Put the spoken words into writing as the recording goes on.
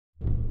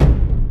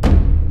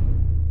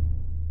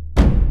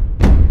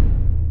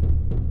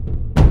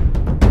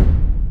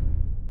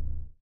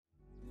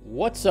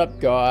What's up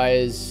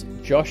guys,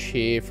 Josh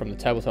here from the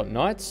Tabletop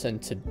Knights,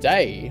 and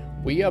today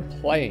we are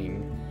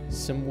playing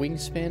some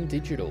Wingspan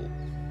Digital.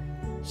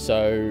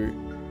 So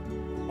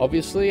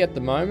obviously at the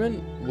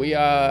moment we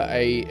are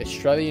a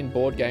Australian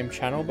board game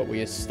channel, but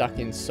we are stuck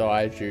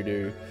inside due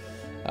to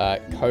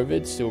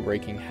COVID still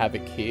wreaking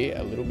havoc here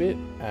a little bit,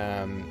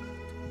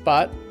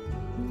 but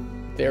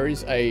there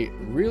is a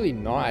really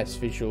nice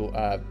visual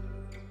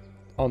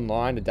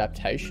online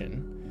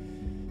adaptation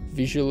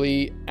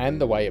visually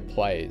and the way it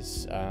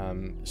plays.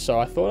 So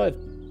I thought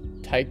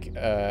I'd take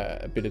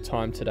a bit of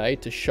time today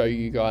to show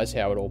you guys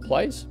how it all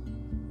plays.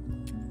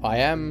 I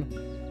am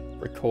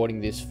recording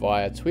this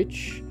via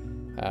Twitch,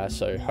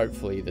 so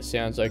hopefully the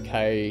sound's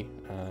okay.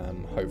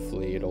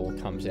 Hopefully it all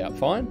comes out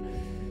fine.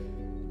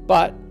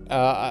 But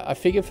I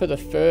figure for the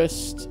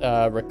first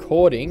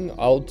recording,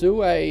 I'll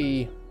do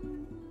a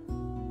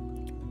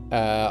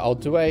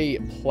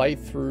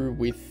playthrough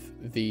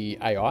with the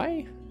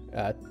AI.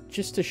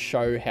 Just to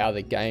show how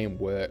the game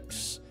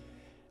works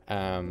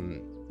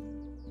in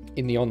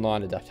the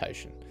online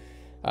adaptation.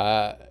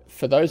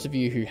 For those of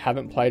you who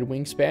haven't played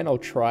Wingspan, I'll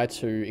try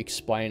to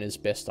explain as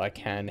best I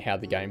can how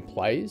the game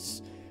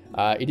plays.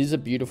 It is a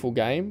beautiful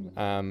game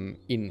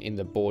in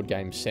the board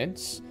game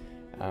sense.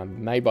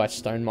 Made by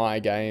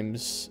Stonemaier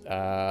Games.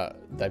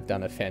 They've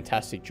done a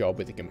fantastic job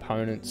with the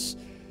components.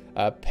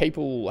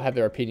 People have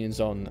their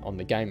opinions on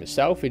the game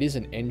itself. It is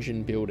an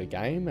engine builder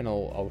game, and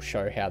I'll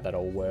show how that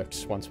all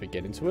works once we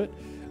get into it.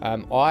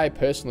 I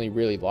personally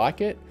really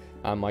like it.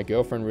 My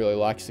girlfriend really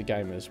likes the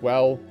game as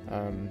well.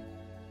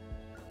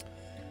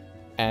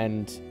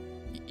 And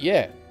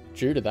yeah,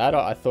 due to that,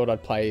 I thought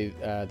I'd play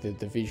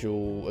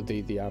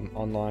the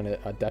online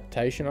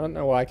adaptation. I don't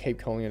know why I keep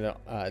calling it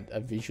a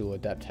visual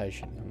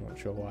adaptation. I'm not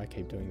sure why I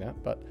keep doing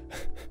that, but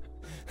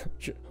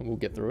we'll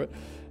get through it.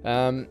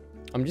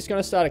 I'm just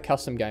going to start a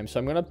custom game. So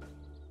I'm going to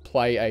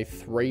play a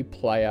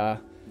 3-player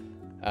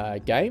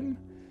game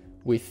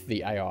with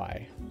the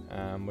AI.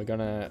 We're going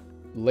to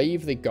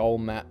leave the goal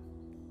map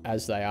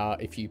as they are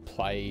if you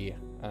play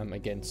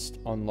against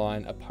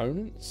online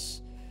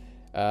opponents.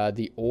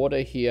 The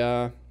order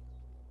here,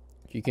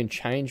 you can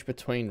change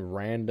between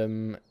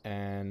random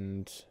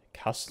and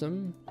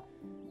custom.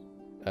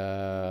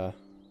 I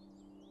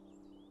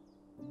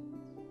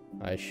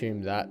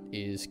assume that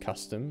is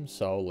custom,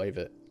 so I'll leave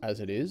it as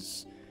it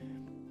is.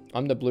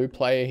 I'm the blue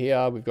player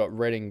here. We've got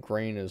red and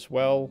green as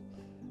well.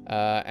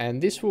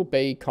 And this will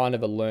be kind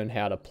of a learn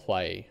how to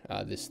play,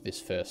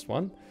 this first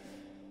one.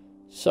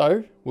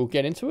 So we'll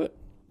get into it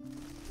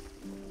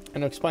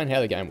and I'll explain how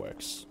the game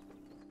works.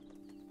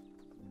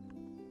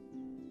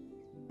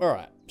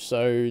 Alright,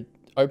 so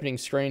opening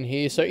screen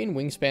here. So in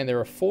Wingspan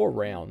there are 4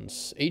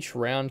 rounds. Each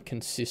round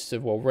consists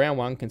of, well, round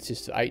 1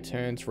 consists of 8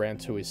 turns, round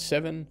 2 is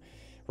 7,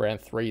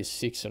 round 3 is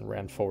 6, and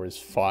round 4 is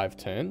 5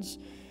 turns.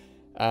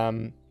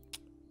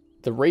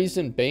 The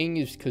reason being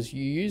is because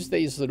you use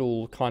these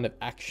little kind of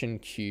action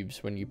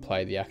cubes when you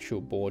play the actual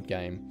board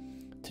game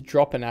to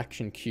drop an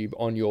action cube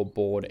on your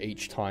board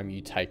each time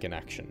you take an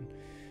action.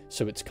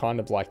 So it's kind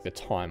of like the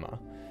timer.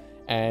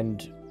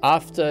 And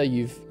after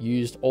you've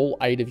used all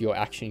 8 of your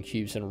action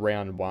cubes in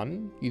round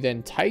 1, you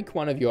then take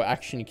one of your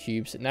action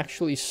cubes and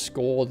actually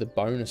score the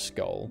bonus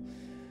goal.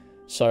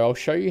 So I'll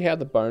show you how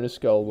the bonus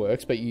goal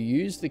works, but you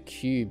use the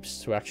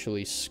cubes to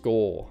actually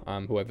score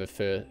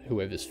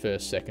whoever's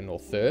first, second, or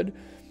third.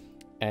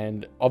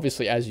 And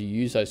obviously, as you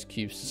use those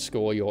cubes to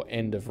score your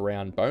end of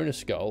round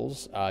bonus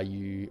goals,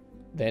 you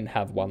then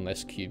have 1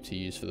 less cube to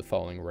use for the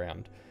following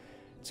round.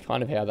 It's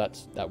kind of how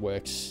that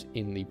works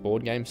in the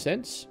board game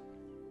sense.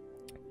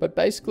 But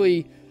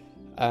basically,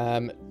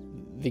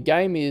 the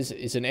game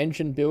is an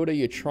engine builder.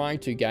 You're trying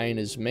to gain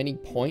as many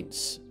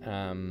points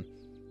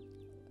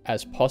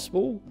as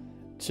possible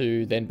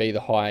to then be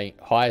the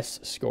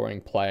highest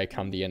scoring player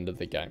come the end of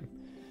the game.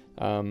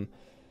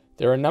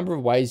 There are a number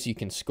of ways you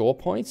can score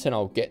points, and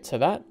I'll get to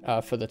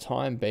that. For the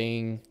time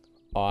being,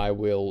 I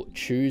will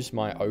choose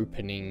my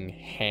opening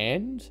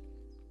hand.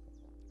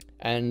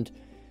 And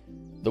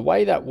the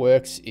way that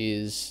works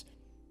is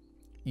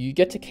you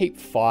get to keep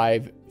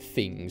 5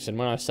 things. And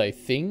when I say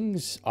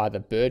things, either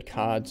bird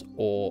cards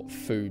or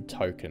food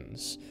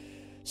tokens.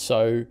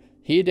 So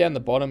here down the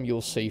bottom,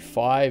 you'll see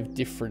 5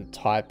 different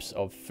types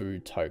of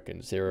food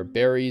tokens. There are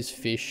berries,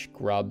 fish,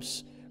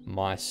 grubs,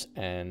 mice,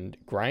 and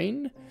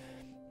grain.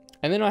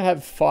 And then I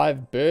have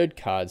 5 bird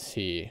cards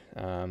here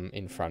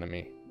in front of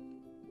me.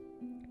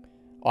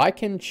 I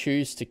can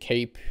choose to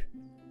keep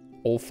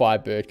all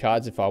 5 bird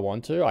cards if I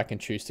want to. I can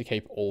choose to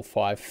keep all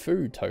 5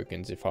 food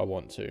tokens if I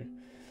want to.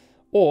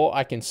 Or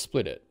I can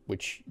split it,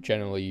 which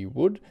generally you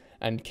would,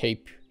 and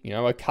keep,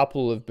 a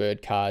couple of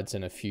bird cards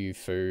and a few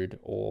food,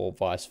 or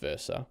vice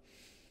versa.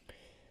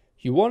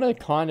 You want to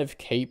kind of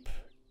keep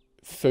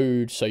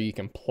food so you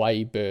can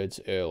play birds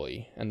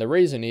early. And the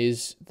reason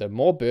is, the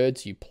more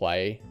birds you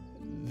play,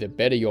 the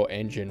better your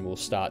engine will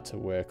start to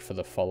work for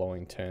the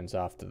following turns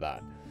after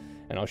that.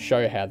 And I'll show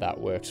you how that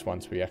works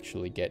once we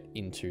actually get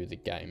into the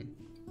game.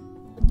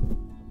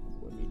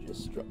 Let me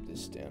just drop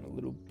this down a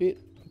bit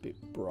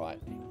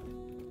bright.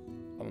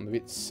 I'm a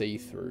bit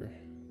see-through.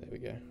 There we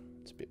go.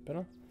 It's a bit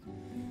better.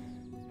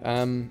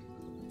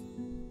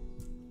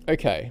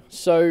 Okay,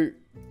 so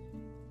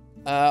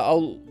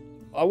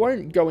I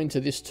won't go into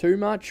this too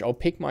much. I'll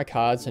pick my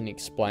cards and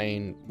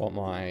explain what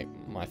my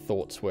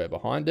thoughts were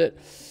behind it.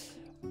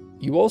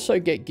 You also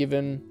get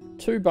given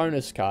 2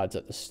 bonus cards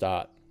at the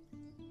start.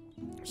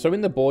 So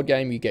in the board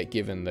game, you get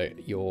given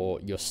your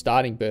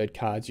starting bird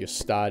cards, your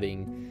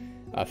starting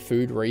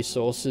food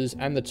resources,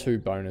 and the 2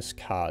 bonus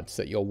cards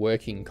that you're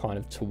working kind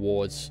of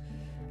towards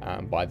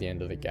by the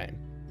end of the game.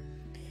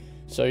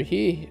 So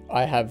here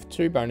I have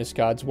 2 bonus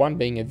cards, one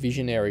being a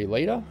visionary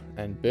leader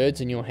and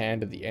birds in your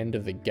hand at the end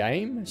of the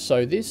game.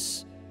 So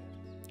this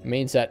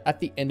means that at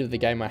the end of the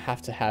game, I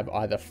have to have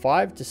either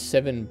 5 to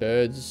 7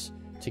 birds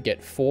to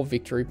get 4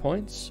 victory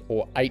points,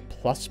 or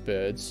 8+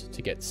 birds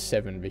to get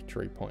 7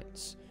 victory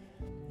points.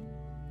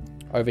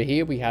 Over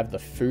here we have the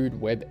food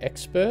web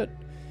expert,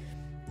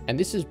 and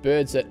this is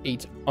birds that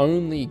eat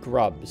only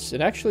grubs.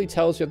 It actually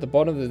tells you at the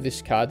bottom of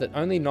this card that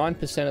only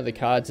 9% of the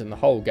cards in the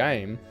whole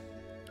game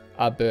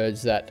are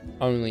birds that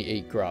only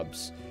eat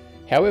grubs.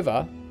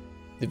 However,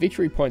 the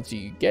victory points that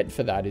you get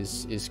for that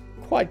is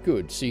quite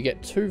good. So you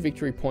get 2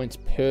 victory points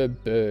per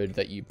bird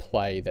that you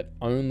play that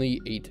only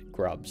eat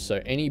grubs.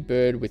 So any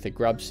bird with a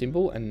grub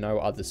symbol and no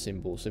other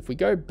symbols. If we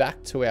go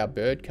back to our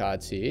bird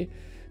cards here,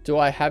 do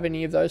I have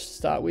any of those to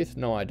start with?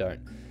 No, I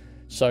don't.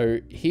 So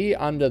here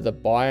under the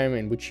biome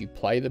in which you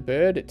play the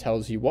bird, it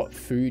tells you what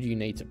food you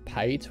need to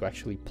pay to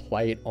actually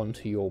play it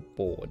onto your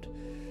board.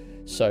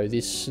 So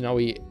this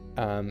snowy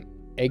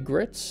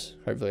egret,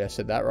 hopefully I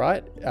said that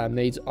right,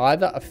 needs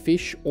either a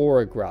fish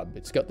or a grub.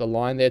 It's got the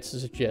line there to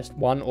suggest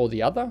one or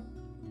the other,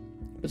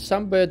 but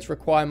some birds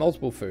require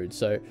multiple foods.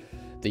 So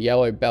the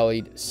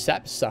yellow-bellied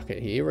sapsucker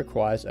here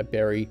requires a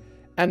berry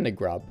and a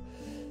grub.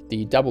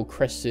 The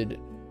double-crested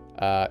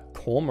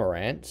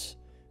cormorant,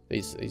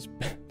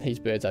 these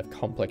birds have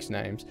complex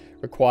names,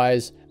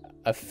 requires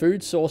a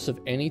food source of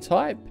any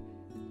type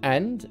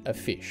and a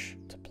fish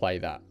to play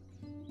that.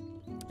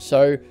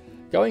 So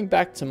going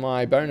back to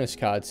my bonus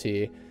cards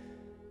here,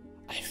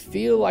 I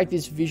feel like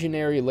this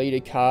visionary leader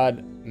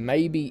card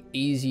may be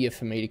easier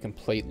for me to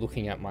complete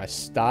looking at my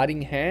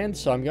starting hand.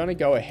 So I'm going to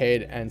go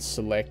ahead and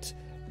select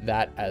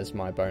that as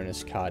my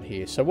bonus card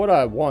here. So what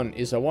I want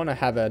is I want to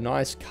have a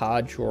nice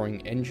card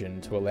drawing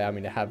engine to allow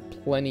me to have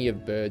plenty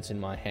of birds in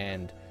my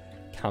hand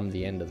come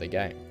the end of the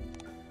game.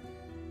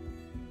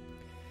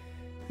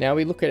 Now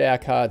we look at our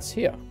cards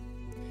here.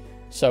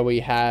 So we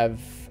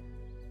have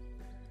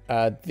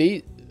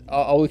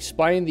I'll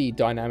explain the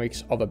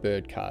dynamics of a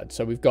bird card.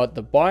 So we've got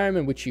the biome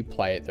in which you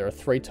play it. There are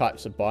 3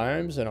 types of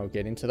biomes, and I'll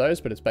get into those,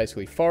 but it's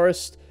basically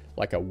forest,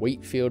 like a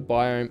wheat field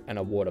biome, and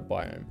a water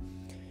biome.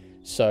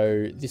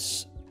 So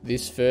this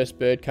first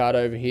bird card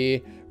over here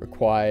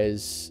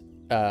requires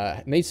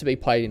needs to be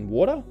played in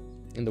water,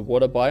 in the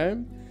water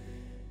biome.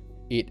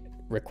 It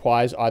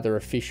requires either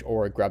a fish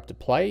or a grub to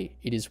play.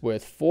 It is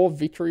worth 4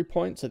 victory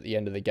points at the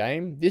end of the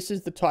game. This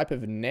is the type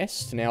of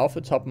nest. Now, off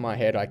the top of my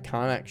head, I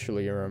can't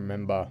actually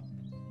remember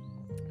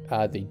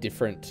the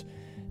different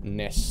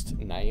nest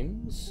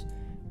names,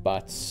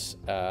 but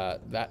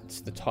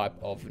that's the type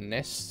of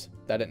nest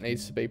that it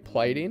needs to be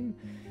played in.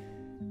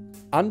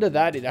 Under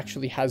that, it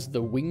actually has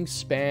the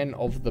wingspan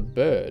of the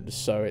bird.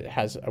 So it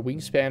has a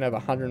wingspan of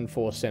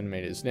 104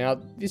 centimeters.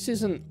 Now, this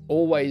isn't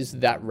always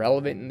that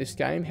relevant in this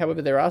game.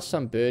 However, there are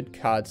some bird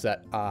cards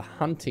that are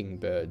hunting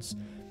birds,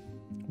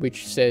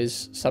 which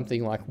says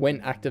something like, when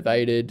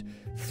activated,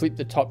 flip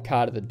the top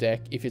card of the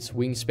deck. If its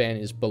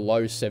wingspan is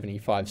below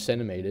 75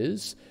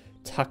 centimeters,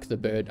 tuck the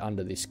bird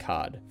under this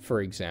card,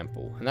 for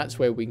example. And that's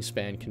where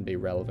wingspan can be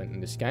relevant in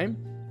this game.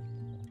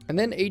 And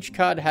then each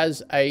card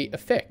has a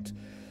effect.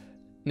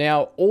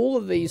 Now, all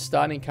of these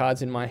starting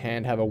cards in my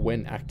hand have a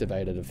when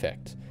activated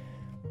effect.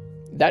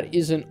 That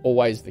isn't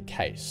always the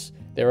case.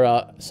 There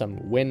are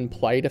some when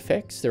played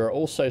effects. There are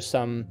also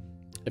some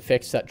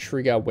effects that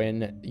trigger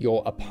when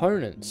your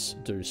opponents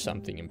do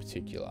something in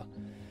particular.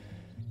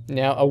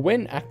 Now, a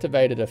when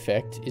activated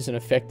effect is an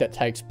effect that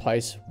takes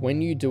place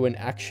when you do an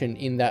action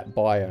in that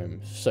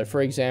biome. So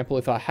for example,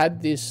 if I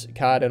had this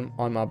card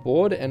on my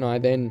board and I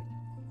then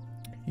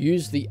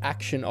use the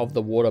action of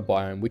the water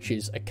biome, which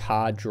is a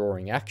card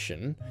drawing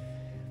action,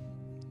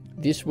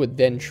 this would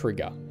then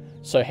trigger.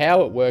 So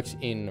how it works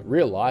in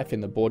real life,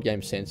 in the board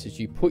game sense, is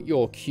you put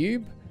your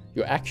cube,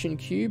 your action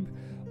cube,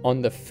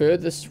 on the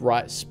furthest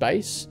right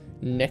space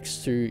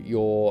next to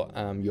your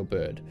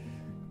bird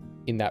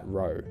in that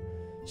row.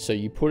 So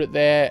you put it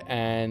there,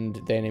 and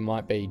then it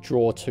might be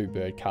draw 2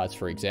 bird cards,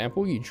 for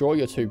example. You draw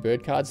your 2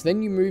 bird cards,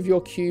 then you move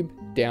your cube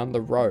down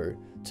the row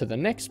to the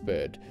next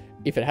bird.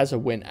 If it has a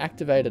when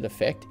activated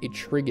effect, it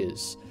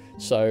triggers.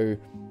 So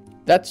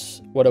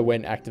that's what a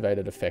when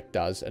activated effect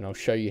does, and I'll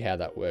show you how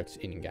that works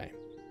in game.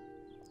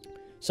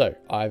 So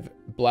I've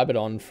blabbered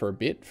on for a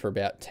bit, for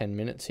about 10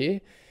 minutes here.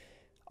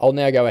 I'll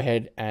now go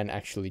ahead and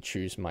actually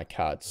choose my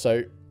cards.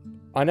 So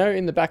I know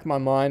in the back of my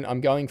mind,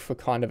 I'm going for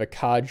kind of a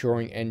card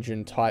drawing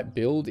engine type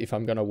build if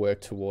I'm going to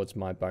work towards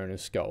my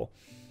bonus goal.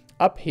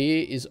 Up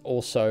here is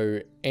also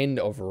end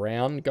of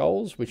round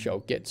goals, which I'll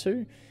get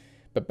to.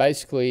 But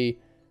basically,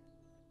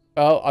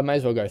 well, I may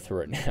as well go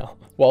through it now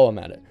while I'm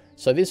at it.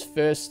 So this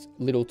first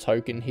little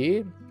token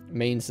here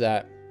means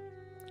that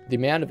the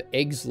amount of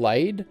eggs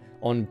laid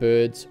on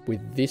birds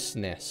with this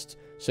nest.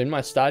 So in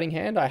my starting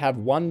hand, I have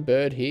one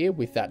bird here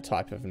with that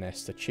type of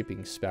nest, a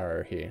chipping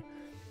sparrow here.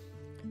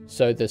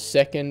 So the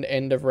second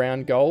end of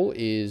round goal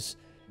is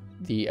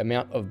the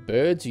amount of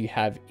birds you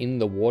have in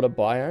the water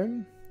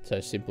biome. So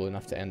simple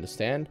enough to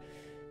understand.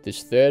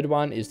 This third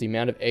one is the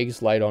amount of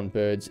eggs laid on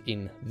birds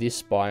in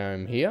this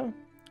biome here.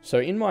 So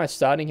in my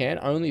starting hand,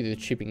 only the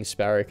chipping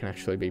sparrow can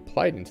actually be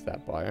played into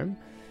that biome.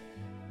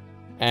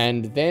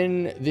 And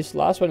then this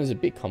last one is a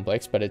bit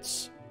complex, but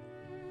it's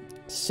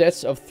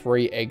sets of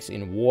 3 eggs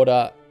in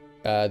water,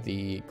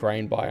 the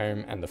grain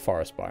biome, and the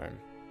forest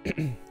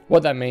biome.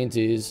 What that means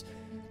is,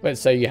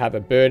 let's say you have a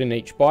bird in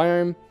each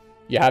biome,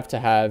 you have to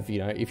have, you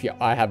know,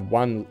 I have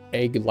 1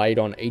 egg laid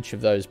on each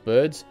of those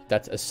birds,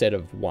 that's a set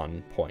of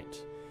 1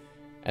 point.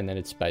 And then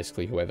it's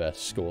basically whoever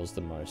scores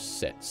the most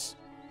sets.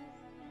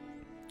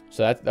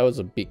 So that was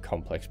a bit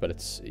complex,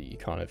 but you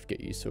kind of get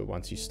used to it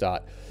once you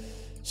start.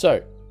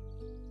 So,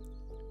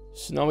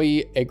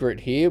 Snowy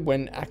Egret here,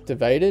 when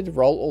activated,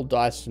 roll all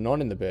dice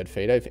not in the bird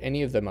feeder. If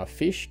any of them are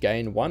fish,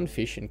 gain 1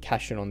 fish and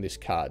cash it on this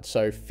card.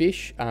 So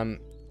fish,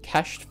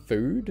 cached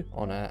food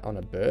on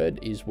a bird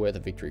is worth a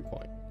victory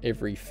point.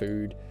 Every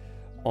food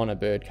on a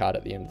bird card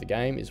at the end of the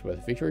game is worth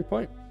a victory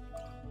point.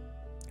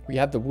 We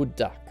have the wood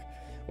duck.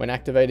 When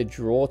activated,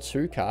 draw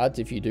 2 cards.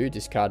 If you do,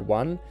 discard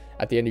 1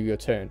 at the end of your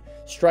turn.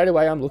 Straight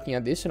away, I'm looking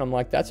at this and I'm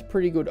like, that's a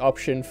pretty good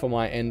option for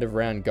my end of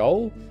round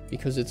goal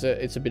because it's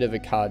a bit of a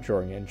card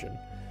drawing engine.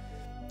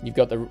 You've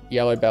got the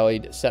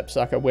yellow-bellied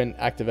sapsucker. When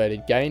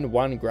activated, gain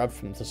 1 grub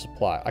from the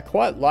supply. I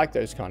quite like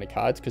those kind of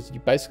cards because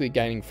you're basically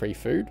gaining free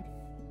food,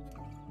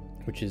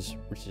 which is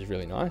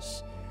really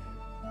nice.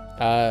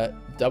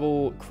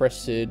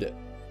 Double-crested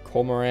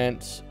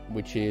cormorant,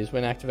 which is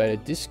when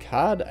activated,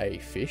 discard a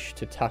fish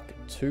to tuck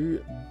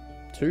two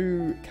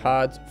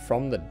cards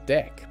from the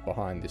deck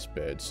behind this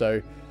bird.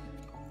 So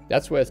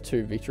that's worth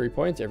 2 victory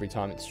points every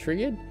time it's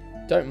triggered.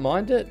 Don't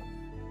mind it.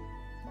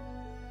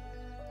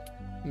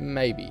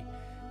 Maybe.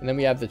 And then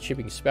we have the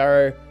chipping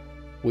sparrow,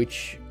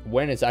 which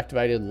when it's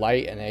activated,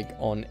 lay an egg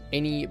on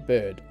any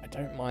bird. I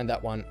don't mind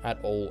that one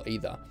at all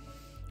either.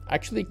 I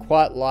actually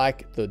quite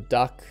like the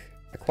duck.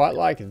 I quite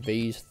like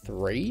these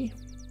 3.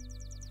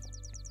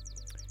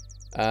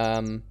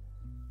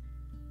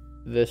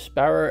 The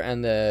sparrow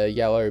and the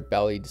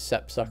yellow-bellied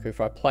sapsucker,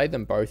 if I play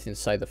them both in,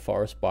 say, the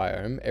forest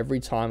biome, every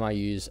time I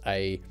use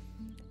a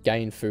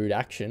gain food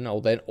action,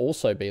 I'll then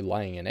also be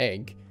laying an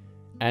egg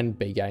and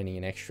be gaining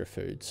an extra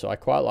food. So I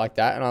quite like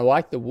that. And I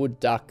like the wood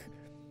duck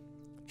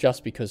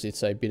just because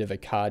it's a bit of a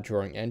card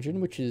drawing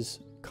engine, which is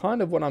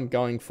kind of what I'm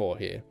going for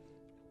here.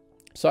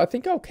 So I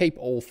think I'll keep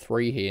all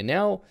 3 here.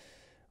 Now,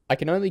 I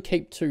can only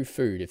keep 2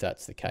 food if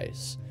that's the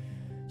case.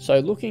 So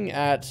looking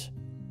at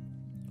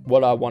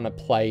what I want to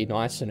play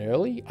nice and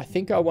early, I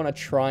think I want to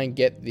try and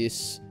get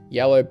this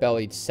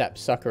yellow-bellied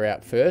sapsucker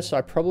out first. So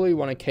I probably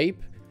want to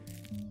keep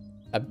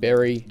a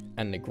berry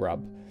and a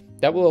grub.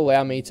 That will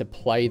allow me to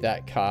play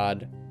that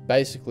card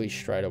basically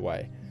straight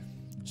away.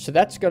 So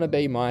that's going to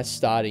be my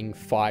starting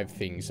 5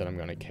 things that I'm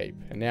going to keep.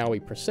 And now we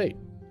proceed.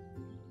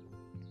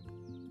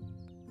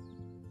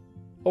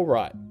 All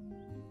right.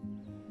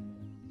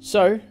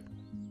 So,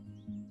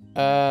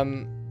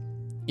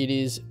 it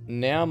is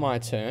now my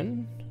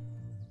turn.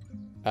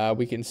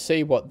 We can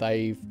see what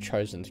they've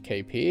chosen to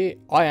keep here.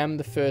 I am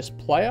the first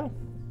player.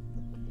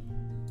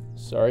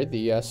 Sorry,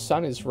 the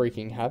sun is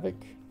wreaking havoc.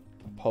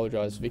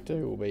 Apologize, Victor,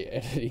 who will be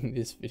editing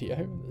this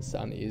video. The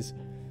sun is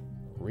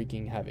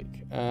wreaking havoc.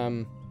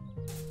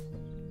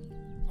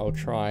 I'll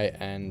try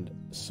and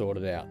sort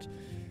it out.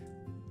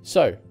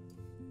 So,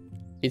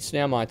 it's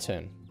now my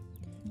turn.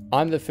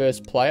 I'm the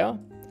first player.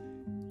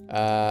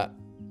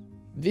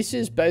 This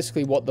is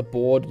basically what the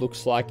board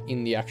looks like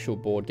in the actual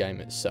board game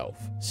itself.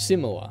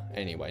 Similar,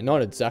 anyway.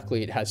 Not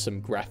exactly, it has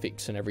some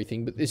graphics and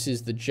everything, but this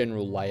is the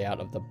general layout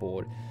of the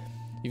board.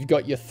 You've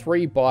got your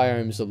 3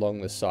 biomes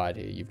along the side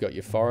here. You've got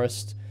your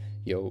forest,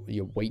 your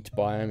wheat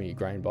biome, your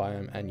grain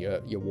biome, and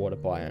your water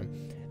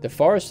biome. The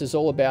forest is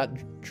all about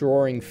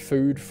drawing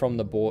food from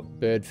the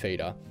bird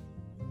feeder.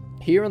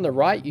 Here on the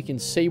right, you can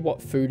see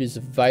what food is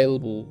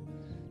available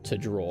to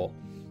draw.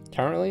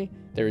 Currently,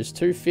 there is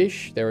 2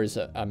 fish, there is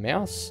a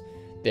mouse,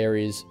 there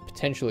is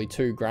potentially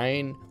 2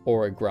 grain,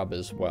 or a grub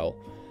as well.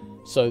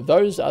 So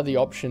those are the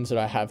options that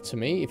I have to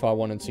me if I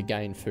wanted to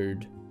gain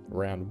food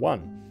round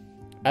 1.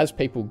 As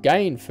people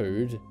gain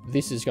food,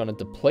 this is going to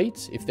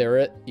deplete if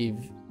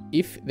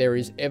there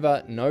is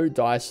ever no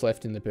dice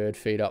left in the bird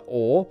feeder,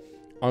 or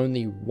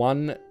only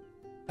 1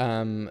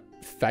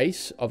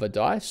 face of a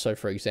dice. So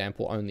for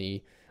example,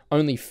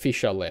 only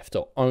fish are left,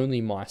 or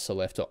only mice are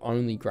left, or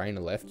only grain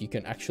are left. You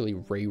can actually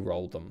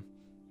re-roll them.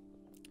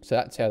 So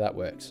that's how that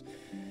works.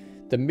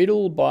 The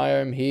middle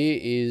biome here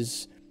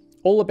is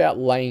all about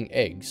laying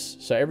eggs.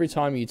 So every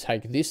time you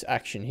take this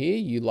action here,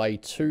 you lay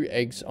 2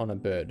 eggs on a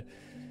bird.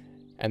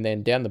 And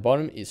then down the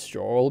bottom is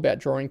all about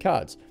drawing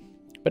cards.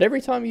 But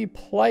every time you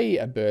play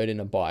a bird in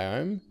a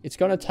biome, it's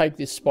going to take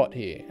this spot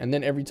here. And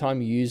then every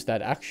time you use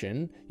that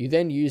action, you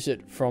then use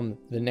it from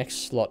the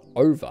next slot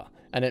over.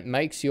 And it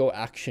makes your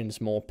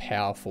actions more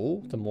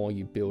powerful the more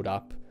you build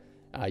up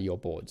your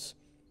boards.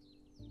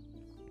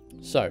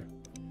 So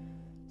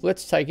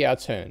let's take our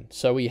turn.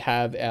 So we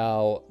have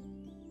our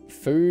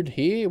food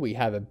here. We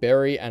have a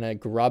berry and a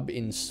grub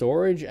in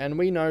storage. And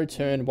we know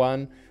turn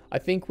 1, I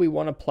think we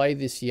want to play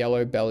this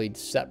yellow-bellied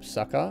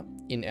sapsucker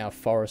in our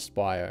forest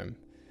biome.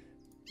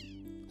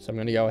 So I'm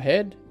going to go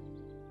ahead.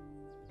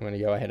 I'm going to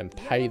go ahead and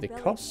pay the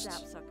cost.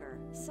 Sapsucker.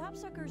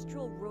 Sapsuckers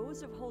drill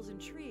rows of holes in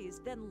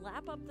trees, then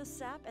lap up the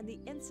sap and the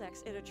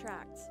insects it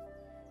attracts.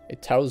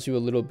 It tells you a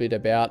little bit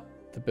about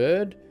the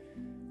bird,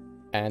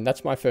 and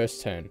that's my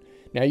first turn.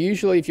 Now,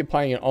 usually if you're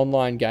playing an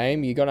online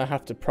game, you're going to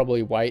have to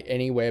probably wait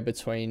anywhere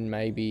between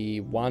maybe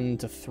 1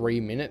 to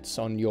 3 minutes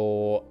on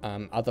your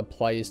other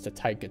players to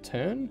take a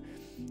turn.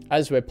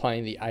 As we're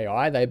playing the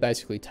AI, they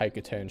basically take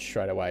a turn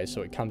straight away,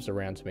 so it comes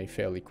around to me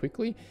fairly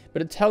quickly.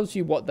 But it tells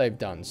you what they've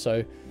done.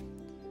 So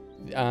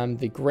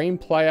the green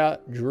player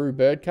drew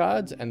bird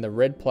cards and the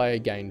red player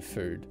gained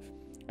food.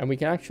 And we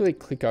can actually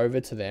click over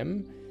to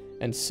them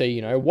and see,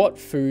 you know, what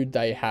food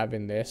they have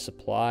in their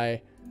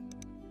supply.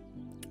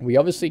 We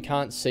obviously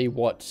can't see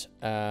what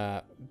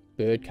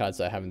bird cards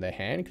they have in their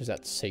hand because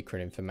that's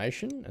secret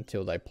information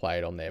until they play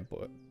it on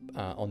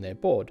their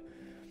board.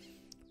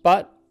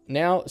 But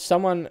now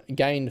someone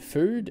gained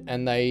food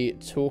and they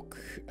took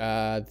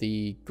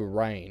the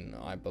grain,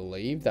 I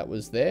believe, that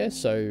was there.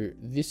 So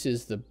this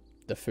is the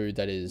food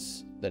that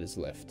is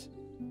left.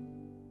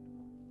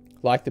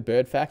 Like the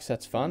bird facts,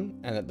 that's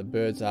fun, and that the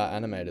birds are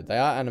animated. They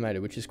are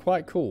animated, which is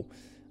quite cool.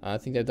 I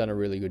think they've done a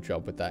really good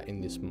job with that in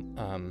this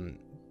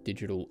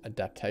digital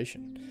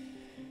adaptation.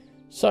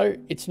 So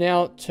it's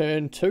now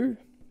turn 2.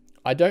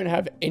 I don't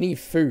have any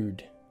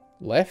food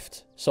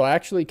left, so I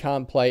actually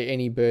can't play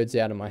any birds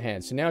out of my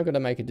hand. So now I've got to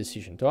make a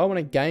decision. Do I want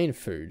to gain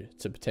food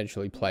to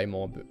potentially play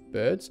more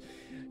birds?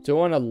 Do I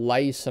want to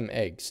lay some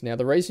eggs? Now,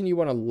 the reason you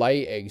want to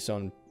lay eggs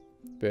on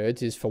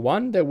birds is, for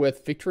 1, they're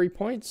worth victory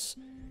points,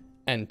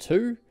 and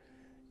 2,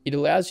 it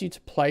allows you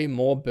to play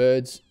more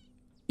birds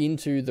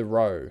into the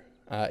row,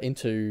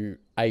 into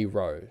a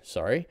row,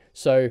 sorry.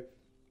 So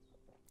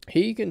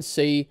here you can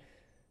see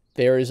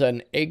there is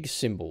an egg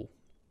symbol.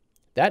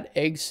 That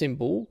egg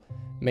symbol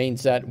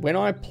means that when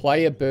I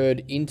play a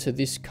bird into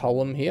this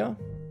column here,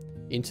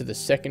 into the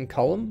second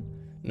column,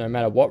 no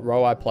matter what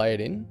row I play it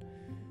in,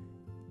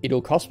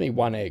 it'll cost me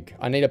 1 egg.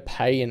 I need to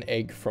pay an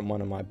egg from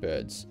one of my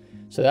birds.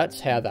 So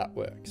that's how that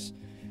works.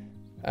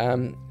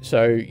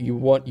 So you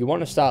want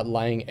to start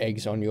laying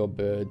eggs on your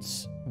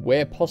birds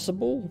where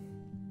possible.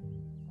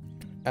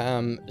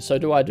 So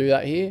do I do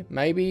that here?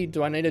 Maybe.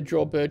 Do I need to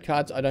draw bird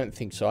cards? I don't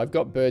think so. I've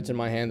got birds in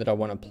my hand that I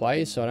want to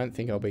play, so I don't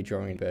think I'll be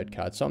drawing bird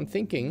cards. So I'm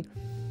thinking,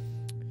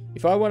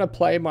 if I want to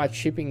play my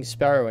chipping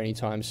sparrow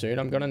anytime soon,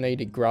 I'm going to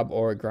need a grub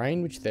or a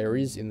grain, which there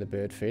is in the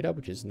bird feeder,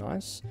 which is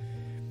nice.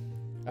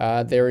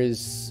 There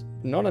is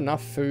not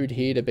enough food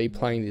here to be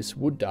playing this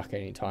wood duck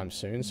anytime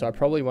soon, so I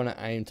probably want to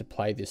aim to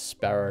play this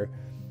sparrow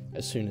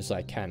as soon as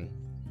I can.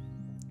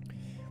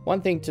 One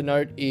thing to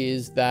note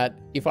is that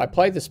if I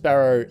play the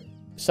sparrow,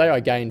 say I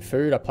gain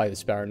food, I play the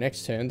sparrow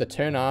next turn. The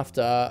turn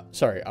after,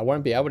 sorry, I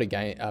won't be able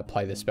to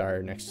play the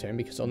sparrow next turn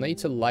because I'll need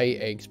to lay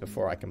eggs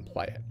before I can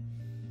play it,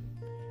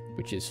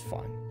 which is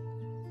fine.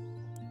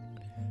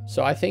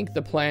 So I think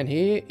the plan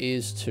here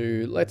is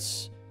to,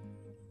 let's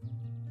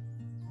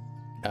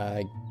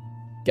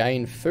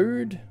gain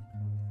food.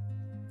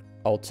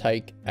 I'll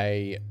take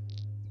a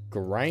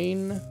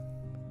grain.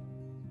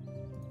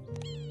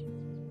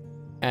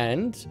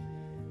 And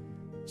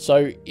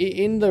so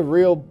in the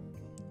real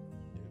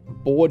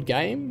board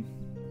game,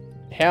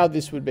 how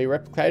this would be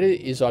replicated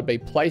is I'd be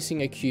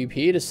placing a cube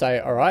here to say,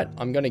 all right,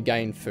 I'm going to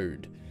gain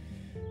food.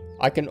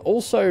 I can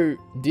also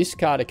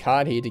discard a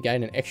card here to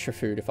gain an extra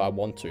food if I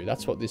want to.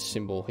 That's what this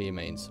symbol here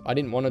means. I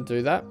didn't want to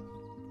do that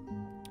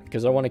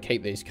because I want to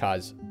keep these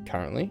cards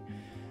currently.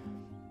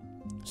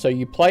 So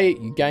you play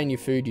it, you gain your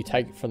food, you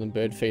take it from the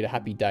bird feeder,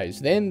 happy days.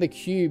 Then the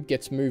cube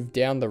gets moved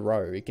down the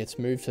row. It gets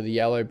moved to the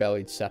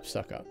yellow-bellied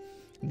sapsucker.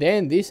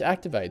 Then this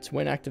activates.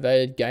 When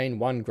activated, gain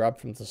 1 grub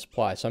from the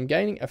supply. So I'm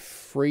gaining a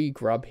free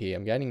grub here.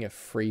 I'm gaining a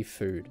free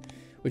food,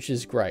 which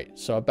is great.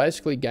 So I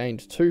basically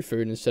gained 2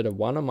 food instead of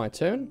 1 on my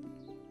turn.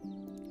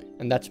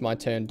 And that's my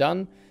turn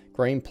done.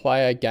 Green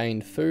player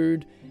gained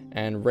food,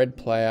 and red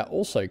player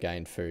also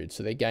gained food.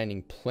 So they're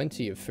gaining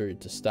plenty of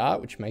food to start,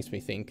 which makes me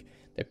think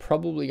they're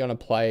probably going to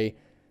play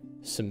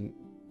some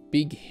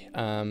big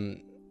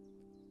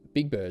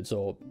birds,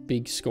 or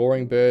big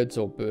scoring birds,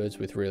 or birds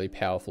with really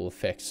powerful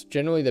effects.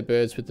 Generally, the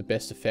birds with the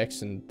best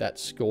effects and that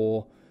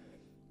score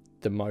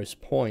the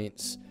most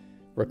points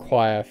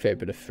require a fair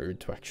bit of food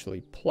to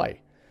actually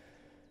play.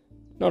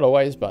 Not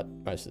always, but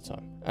most of the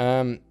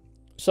time.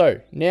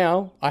 So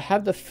now I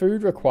have the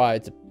food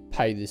required to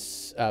play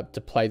this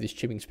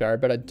chipping sparrow,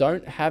 but I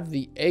don't have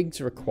the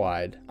eggs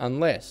required,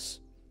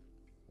 unless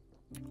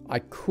I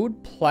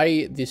could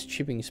play this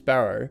chipping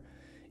sparrow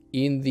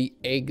in the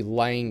egg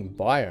laying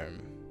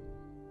biome.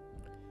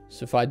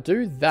 So if I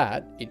do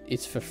that,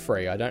 it's for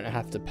free. I don't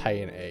have to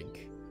pay an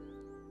egg.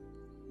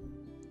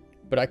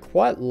 But I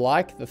quite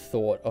like the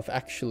thought of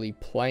actually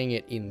playing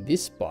it in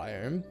this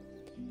biome.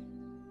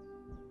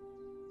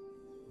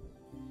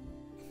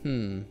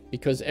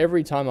 Because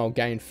every time I'll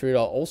gain food,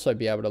 I'll also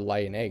be able to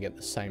lay an egg at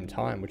the same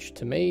time, which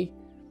to me,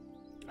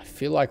 I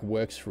feel like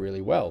works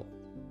really well.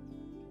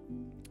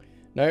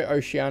 No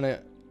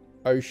Oceania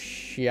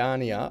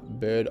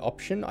bird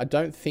option. I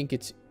don't think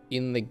it's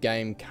in the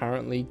game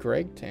currently,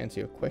 Greg, to answer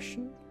your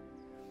question.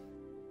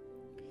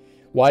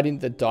 Why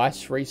didn't the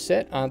dice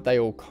reset? Aren't they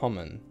all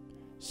common?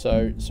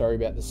 So, sorry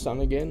about the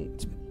sun again.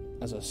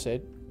 As I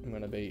said, I'm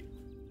going to be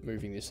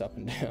moving this up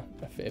and down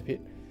a fair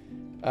bit.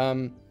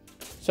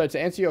 So to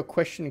answer your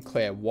question,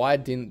 Claire, why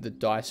didn't the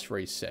dice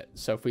reset?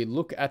 So if we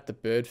look at the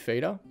bird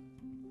feeder,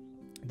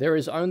 there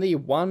is only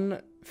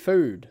one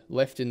food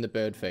left in the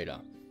bird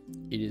feeder.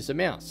 It is a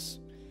mouse.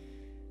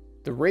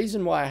 The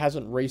reason why it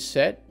hasn't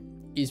reset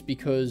is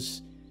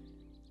because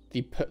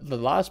the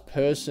last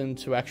person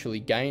to actually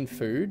gain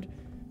food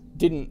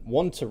didn't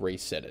want to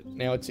reset it.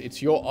 Now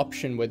it's your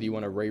option whether you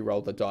want to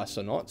re-roll the dice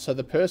or not. So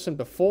the person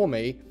before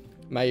me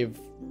may have,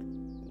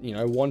 you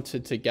know,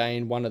 wanted to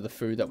gain one of the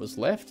food that was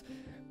left.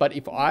 But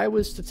if I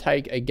was to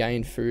take a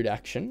gain food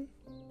action,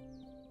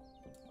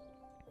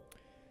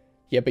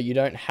 yeah, but you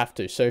don't have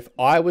to. So if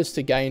I was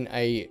to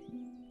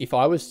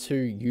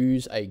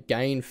use a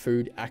gain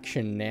food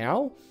action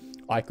now,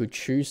 I could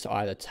choose to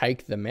either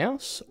take the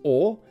mouse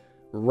or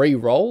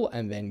re-roll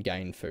and then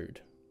gain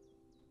food.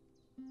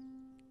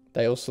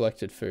 They all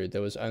selected food.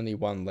 There was only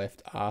one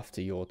left after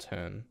your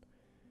turn.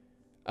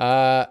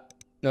 No,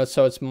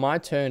 so it's my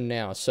turn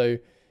now. So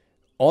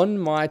on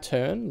my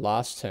turn,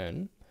 last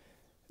turn,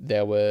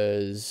 there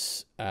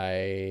was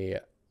a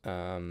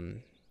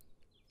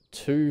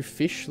 2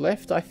 fish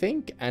left, I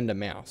think, and a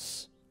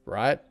mouse,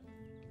 right?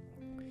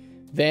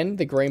 Then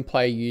the green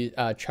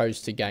player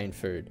chose to gain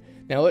food.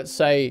 Now let's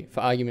say,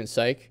 for argument's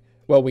sake,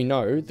 well, we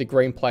know the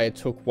green player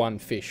took 1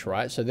 fish,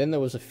 right? So then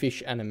there was a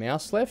fish and a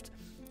mouse left.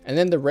 And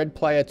then the red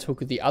player took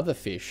the other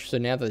fish. So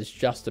now there's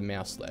just a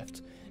mouse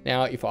left.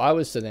 Now, if I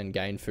was to then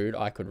gain food,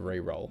 I could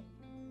re-roll.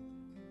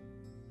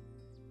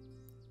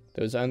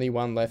 There was only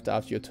one left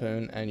after your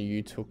turn, and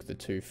you took the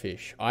 2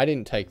 fish. I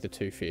didn't take the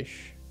 2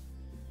 fish.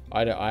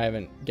 I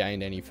haven't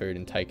gained any food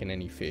and taken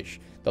any fish.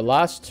 The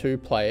last 2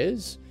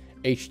 players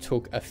each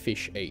took a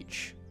fish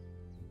each.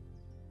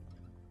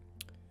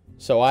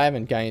 So I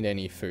haven't gained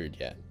any food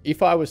yet.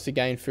 If I was to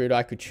gain food,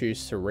 I could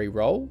choose to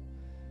re-roll.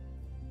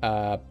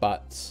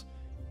 But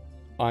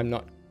I'm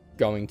not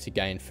going to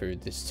gain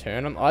food this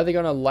turn. I'm either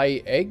going to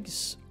lay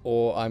eggs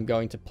or I'm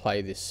going to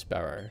play this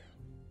sparrow.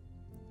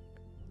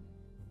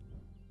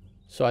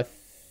 So I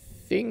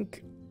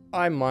think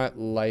I might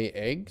lay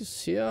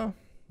eggs here.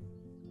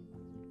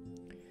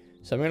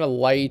 So I'm going to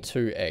lay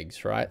 2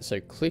 eggs, right?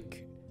 So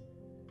click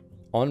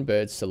on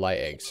birds to lay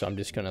eggs. So I'm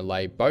just going to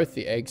lay both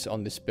the eggs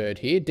on this bird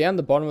here. Down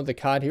the bottom of the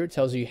card here, it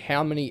tells you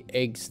how many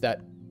eggs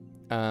that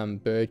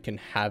bird can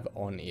have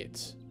on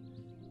it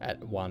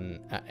at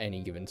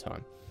any given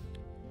time.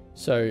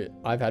 So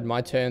I've had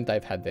my turn,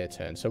 they've had their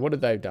turn. So what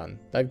have they done?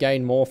 They've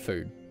gained more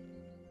food.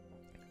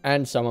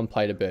 And someone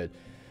played a bird.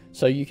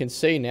 So you can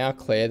see now,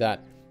 Claire,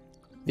 that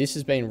this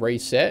has been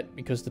reset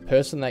because the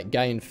person that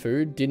gained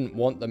food didn't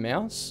want the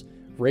mouse,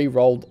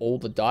 re-rolled all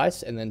the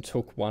dice, and then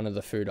took one of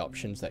the food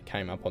options that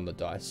came up on the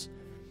dice.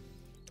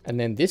 And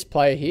then this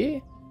player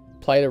here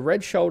played a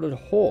red-shouldered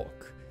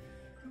hawk.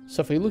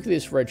 So if we look at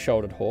this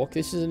red-shouldered hawk,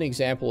 this is an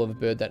example of a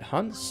bird that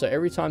hunts. So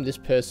every time this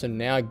person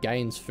now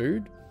gains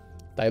food,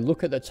 they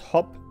look at the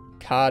top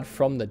card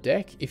from the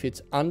deck. If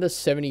it's under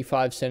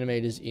 75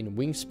 centimeters in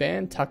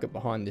wingspan, tuck it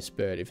behind this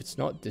bird. If it's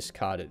not,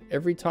 discard it.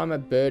 Every time a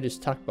bird is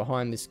tucked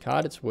behind this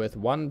card, it's worth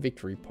 1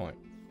 victory point.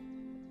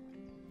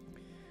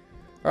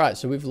 Alright,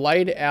 so we've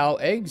laid our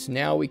eggs.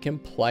 Now we can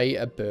play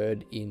a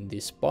bird in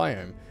this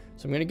biome.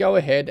 So I'm going to go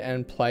ahead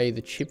and play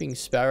the chipping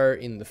sparrow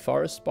in the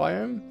forest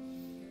biome.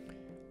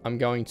 I'm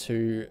going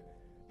to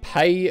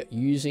pay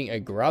using a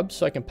grub.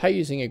 So I can pay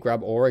using a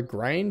grub or a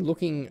grain.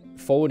 Looking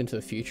forward into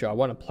the future, I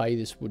want to play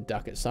this wood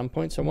duck at some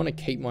point. So I want to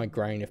keep my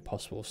grain if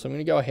possible. So I'm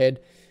going to go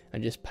ahead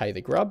and just pay the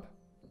grub.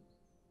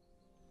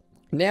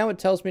 Now it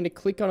tells me to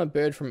click on a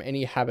bird from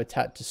any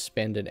habitat to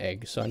spend an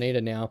egg. So I need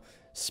to now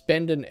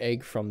spend an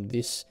egg from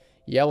this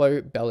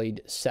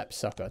yellow-bellied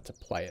sapsucker to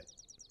play it.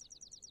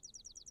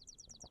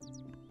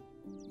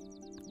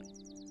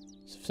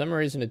 So for some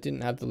reason it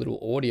didn't have the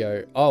little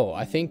audio. Oh,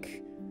 I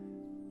think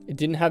it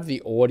didn't have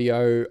the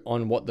audio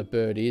on what the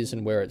bird is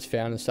and where it's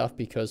found and stuff,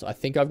 because I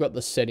think I've got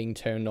the setting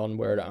turned on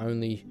where it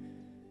only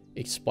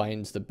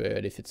explains the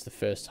bird if it's the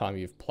first time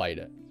you've played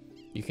it.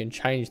 You can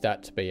change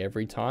that to be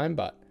every time,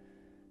 but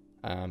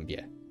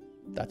yeah,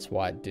 that's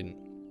why it didn't.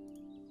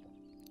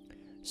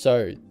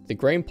 So the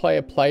green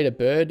player played a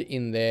bird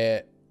in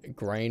their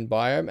grain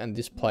biome, and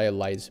this player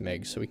laid some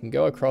eggs. So we can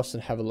go across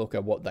and have a look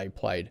at what they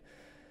played.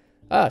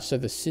 So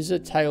the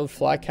scissor-tailed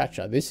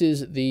flycatcher. This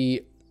is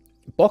the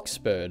box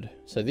bird.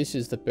 So this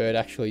is the bird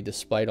actually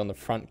displayed on the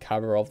front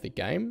cover of the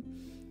game.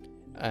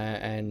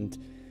 And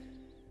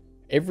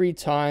Every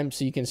time,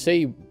 so you can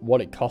see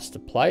what it costs to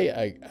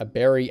play, a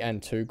berry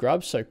and 2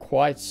 grubs, so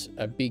quite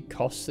a big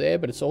cost there,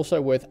 but it's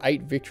also worth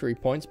 8 victory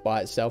points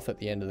by itself at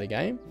the end of the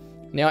game.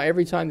 Now,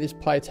 every time this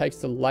player takes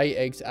the lay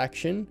eggs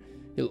action,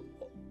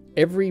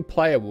 every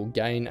player will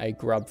gain a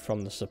grub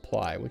from the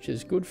supply, which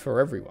is good for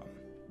everyone.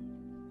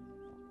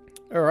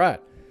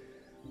 Alright,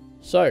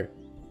 so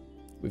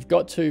we've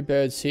got 2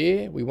 birds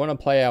here. We want to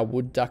play our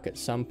wood duck at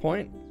some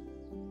point.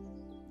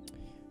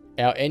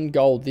 Our end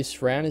goal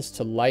this round is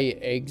to lay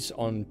eggs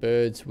on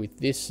birds with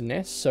this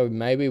nest, so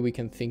maybe we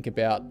can think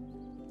about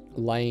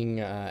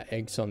laying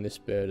eggs on this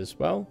bird as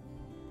well.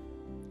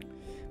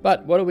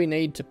 But what do we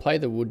need to play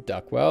the wood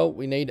duck? Well,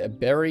 we need a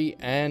berry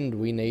and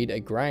we need a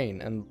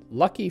grain. And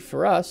lucky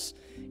for us,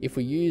 if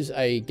we use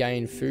a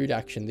gain food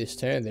action this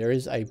turn, there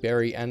is a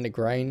berry and a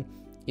grain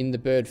in the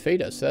bird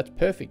feeder. So that's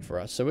perfect for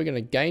us. So we're going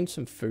to gain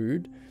some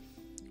food.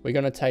 We're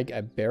going to take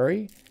a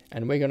berry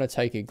and we're going to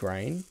take a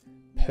grain.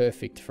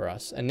 Perfect for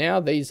us. And now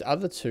these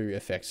other 2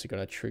 effects are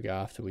going to trigger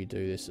after we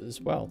do this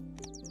as well.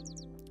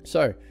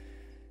 So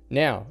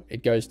now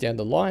it goes down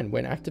the line.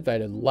 When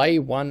activated, lay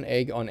 1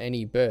 egg on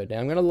any bird. Now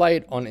I'm going to lay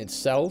it on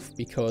itself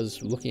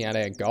because looking at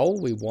our goal,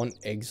 we want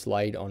eggs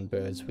laid on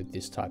birds with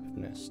this type of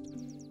nest.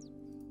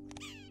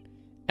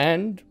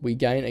 And we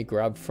gain a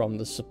grub from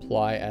the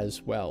supply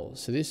as well.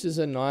 So this is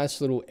a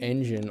nice little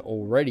engine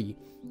already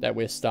that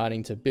we're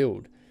starting to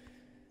build.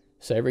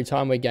 So every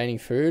time we're gaining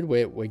food,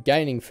 we're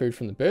gaining food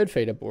from the bird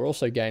feeder, but we're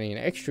also gaining an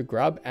extra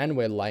grub and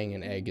we're laying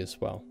an egg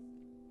as well.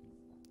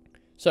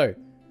 So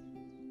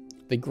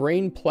the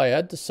green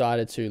player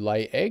decided to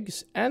lay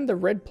eggs and the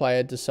red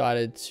player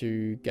decided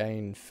to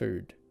gain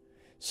food.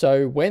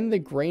 So when the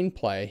green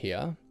player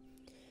here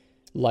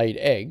laid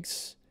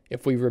eggs,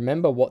 if we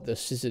remember what the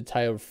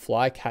scissor-tailed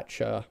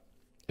flycatcher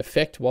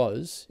effect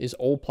was, is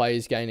all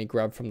players gain a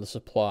grub from the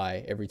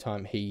supply every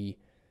time he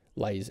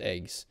lays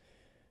eggs.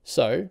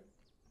 So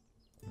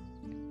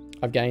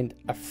I've gained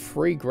a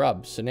free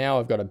grub. So now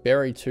I've got a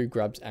berry, 2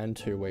 grubs, and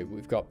 2 wheat.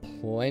 We've got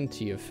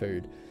plenty of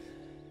food.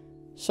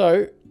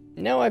 So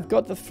now I've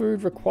got the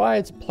food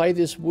required to play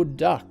this wood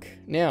duck.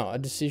 Now a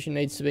decision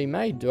needs to be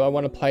made. Do I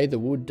want to play the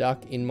wood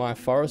duck in my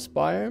forest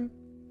biome?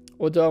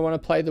 Or do I want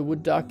to play the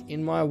wood duck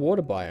in my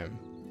water biome?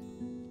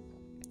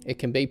 It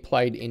can be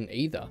played in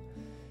either.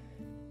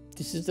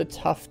 This is a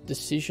tough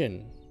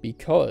decision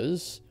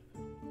because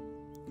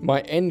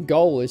my end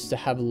goal is to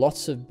have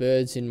lots of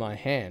birds in my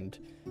hand.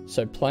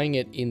 So playing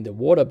it in the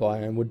water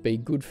biome would be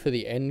good for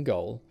the end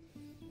goal.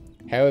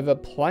 However,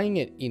 playing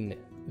it in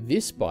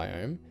this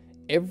biome,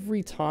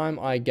 every time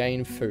I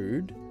gain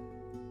food,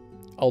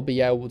 I'll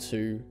be able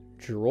to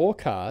draw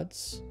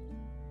cards,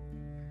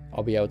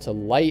 I'll be able to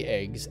lay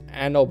eggs,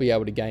 and I'll be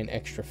able to gain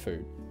extra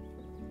food.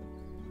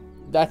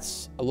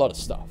 That's a lot of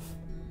stuff.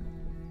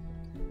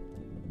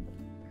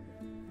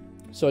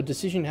 So a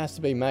decision has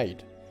to be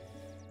made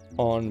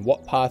on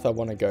what path I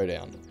want to go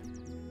down.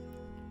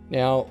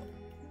 Now,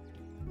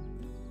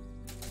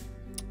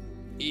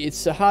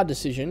 it's a hard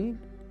decision,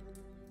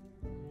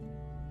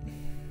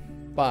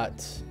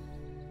 but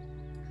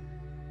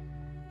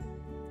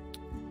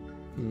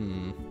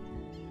I'm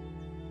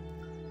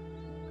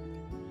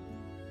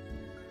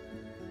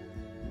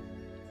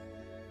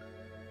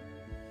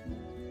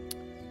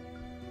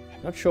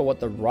not sure what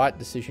the right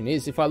decision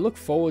is. If I look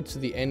forward to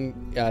the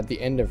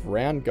end of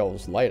round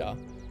goals later,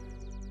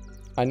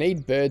 I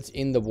need birds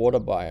in the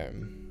water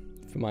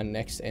biome for my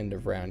next end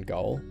of round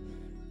goal.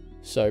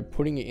 So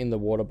putting it in the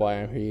water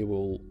biome here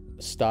will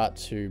start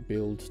to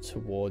build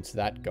towards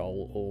that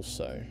goal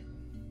also.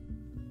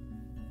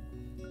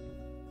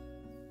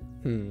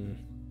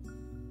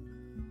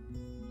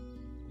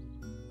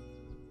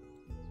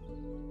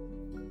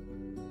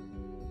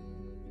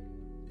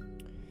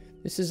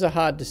 This is a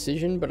hard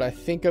decision, but I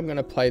think I'm going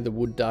to play the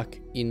wood duck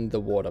in the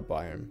water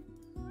biome.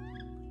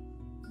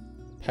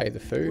 Pay the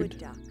food. Wood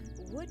duck.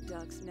 Wood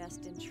ducks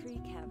nest in tree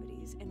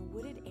cavities and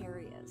wooded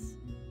areas.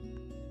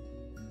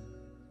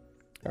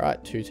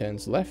 Alright, 2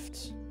 turns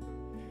left.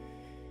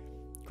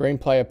 Green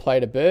player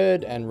played a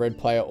bird and red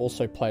player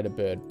also played a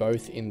bird,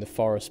 both in the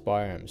forest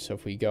biome. So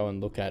if we go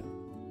and look at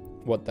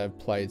what they've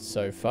played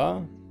so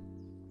far.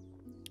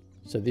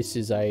 So this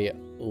is a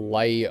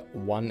lay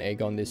 1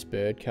 egg on this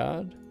bird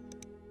card.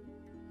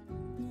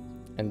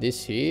 And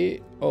this here,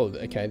 oh,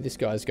 okay, this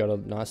guy's got a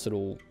nice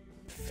little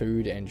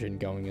food engine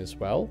going as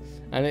well.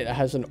 And it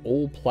has an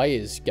all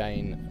players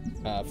gain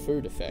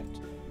food effect.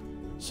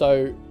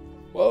 So,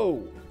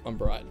 whoa, I'm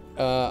bright.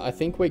 I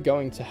think we're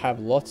going to have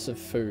lots of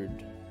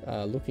food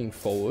looking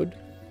forward,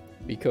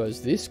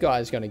 because this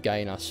guy's going to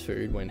gain us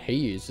food when he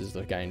uses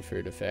the gain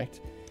food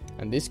effect,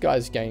 and this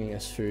guy's gaining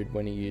us food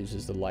when he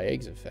uses the lay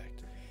eggs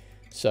effect.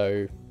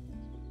 So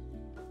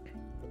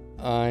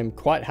I'm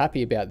quite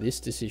happy about this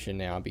decision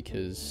now,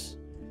 because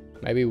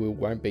maybe we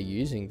won't be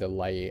using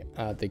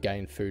the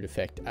gain food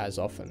effect as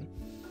often.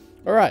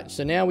 Alright,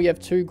 so now we have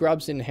 2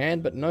 grubs in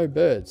hand but no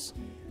birds.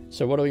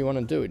 So what do we want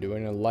to do? Do we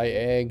want to lay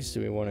eggs? Do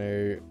we want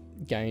to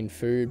gain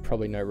food?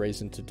 Probably no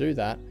reason to do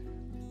that.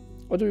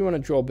 Or do we want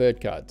to draw bird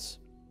cards?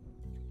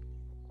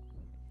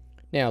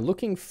 Now,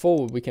 looking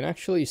forward, we can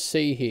actually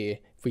see here,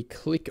 if we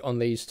click on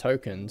these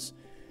tokens,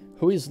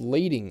 who is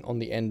leading on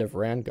the end of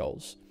round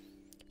goals.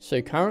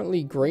 So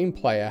currently, green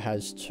player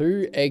has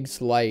 2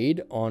 eggs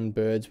laid on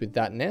birds with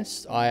that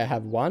nest. I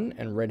have 1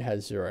 and red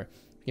has 0.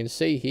 You can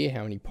see here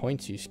how many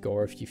points you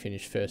score if you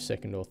finish first,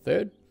 second, or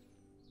third.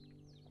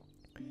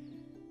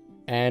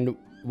 And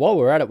while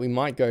we're at it, we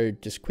might go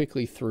just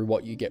quickly through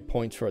what you get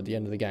points for at the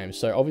end of the game.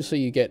 So obviously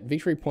you get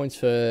victory points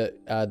for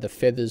the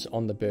feathers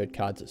on the bird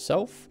cards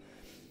itself.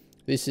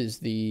 This is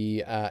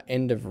the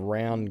end of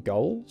round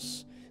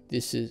goals.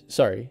 This is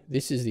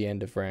the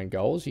end of round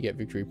goals. You get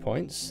victory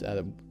points.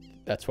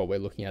 That's what we're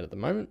looking at the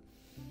moment.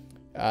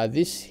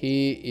 This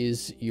here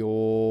is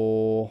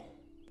your,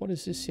 what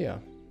is this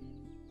here?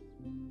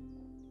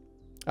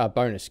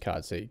 Bonus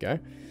cards, there you go.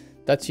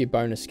 That's your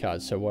bonus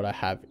cards. So what I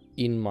have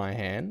in my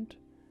hand,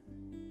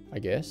 I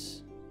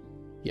guess.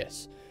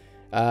 Yes.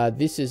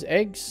 This is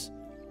eggs.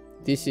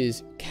 This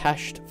is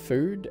cached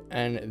food.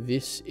 And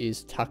this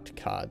is tucked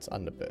cards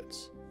under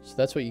birds. So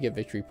that's what you get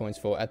victory points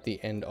for at the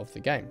end of the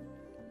game.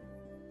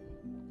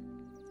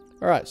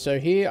 Alright, so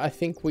here I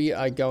think we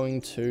are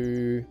going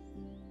to...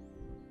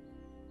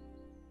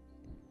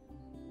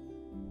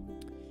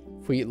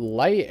 If we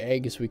lay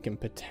eggs, we can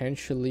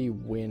potentially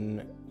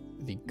win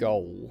the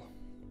goal.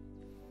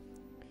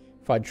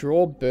 If I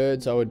draw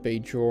birds, I would be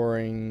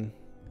drawing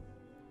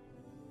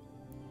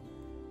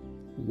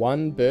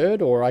 1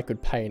 bird, or I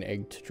could pay an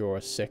egg to draw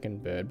a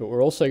second bird, but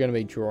we're also going to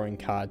be drawing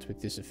cards with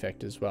this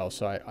effect as well,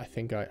 so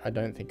I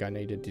don't think I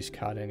need to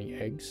discard any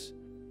eggs.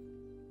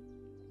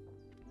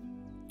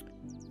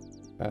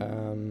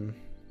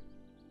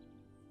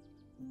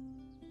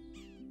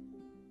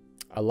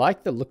 I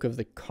like the look of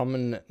the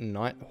common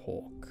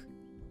nighthawk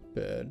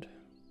bird.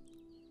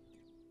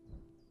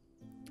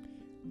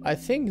 I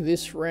think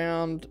this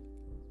round,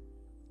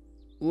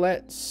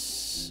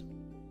 let's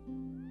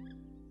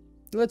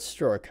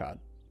draw a card.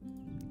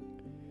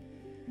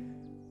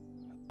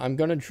 I'm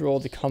going to draw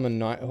the common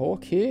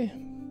nighthawk here,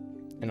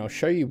 and I'll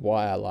show you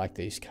why I like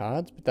these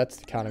cards, but that's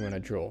the card I'm going to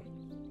draw.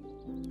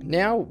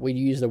 Now we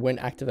use the when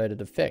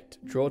activated effect.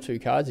 Draw 2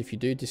 cards. If you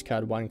do,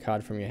 discard 1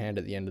 card from your hand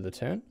at the end of the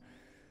turn.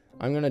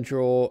 I'm going to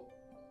draw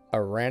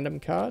a random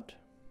card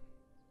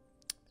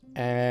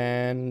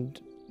and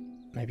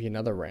maybe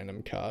another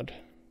random card.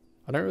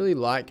 I don't really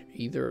like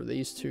either of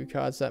these 2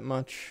 cards that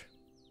much.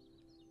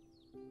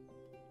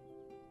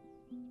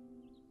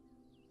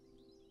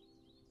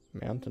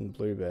 Mountain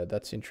Bluebird,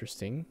 that's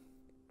interesting.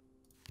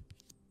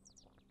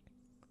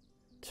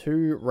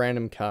 2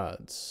 random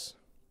cards.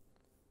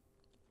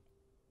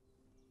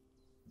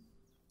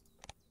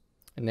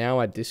 And now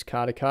I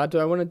discard a card. Do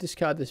I want to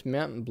discard this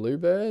Mountain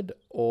Bluebird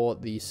or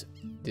this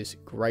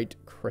Great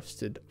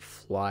Crested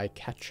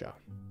Flycatcher?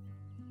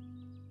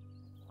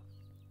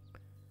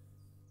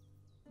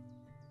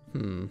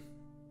 We've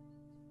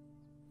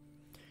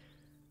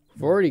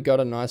already got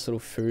a nice little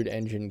food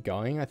engine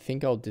going. I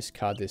think I'll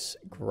discard this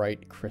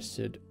Great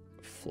Crested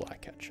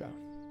Flycatcher.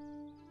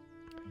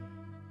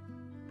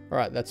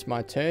 Alright, that's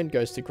my turn.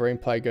 Goes to green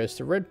player, goes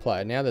to red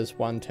player. Now there's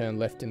 1 turn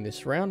left in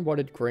this round. What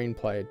did green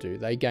player do?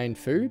 They gained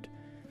food.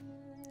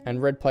 And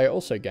red player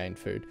also gained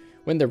food.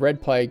 When the red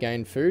player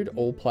gained food,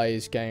 all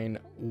players gain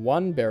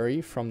 1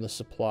 berry from the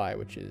supply,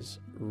 which is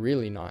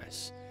really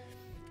nice.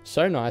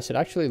 So nice, it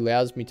actually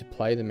allows me to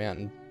play the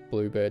Mountain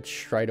Bluebird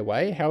straight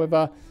away.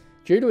 However,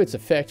 due to its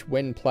effect,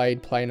 when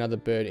played, play another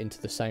bird into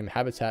the same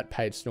habitat,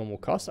 pay its normal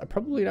cost. I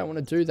probably don't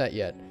want to do that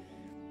yet.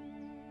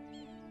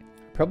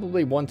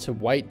 Probably want to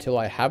wait till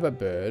I have a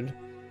bird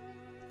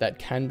that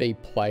can be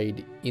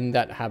played in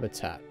that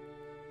habitat.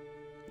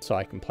 So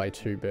I can play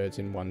 2 birds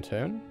in 1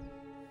 turn.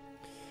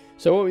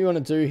 So what we want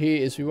to do here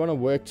is we want to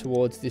work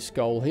towards this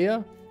goal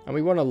here, and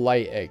we want to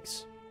lay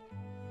eggs.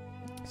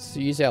 So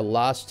use our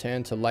last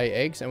turn to lay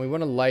eggs, and we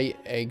want to lay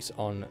eggs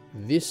on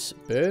this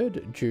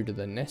bird due to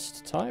the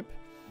nest type.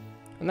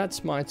 And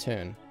that's my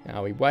turn.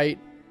 Now we wait.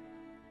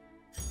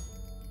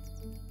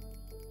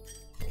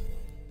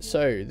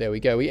 So there we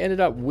go. We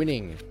ended up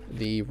winning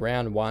the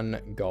round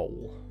 1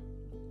 goal.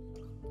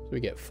 So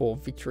we get 4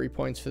 victory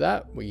points for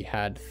that. We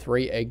had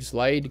 3 eggs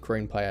laid.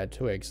 Green player had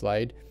 2 eggs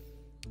laid.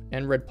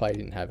 And red player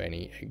didn't have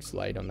any eggs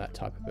laid on that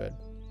type of bird.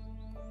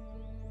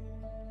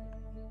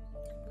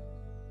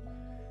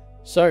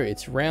 So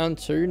it's round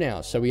 2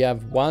 now. So we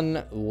have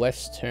 1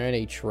 less turn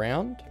each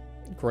round.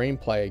 Green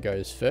player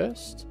goes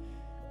first.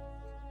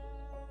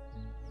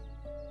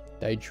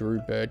 They drew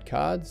bird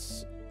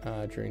cards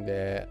during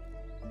their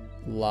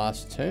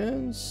last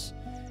turns.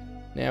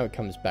 Now it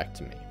comes back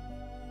to me.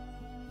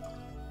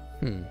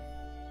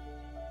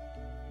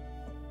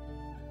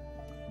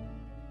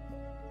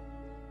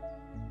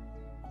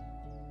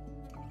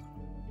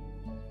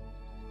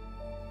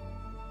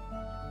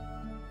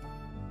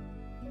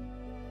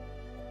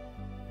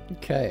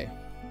 Okay.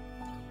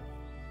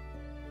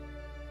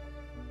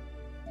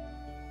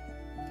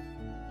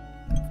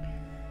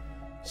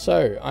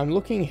 So I'm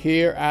looking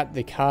here at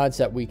the cards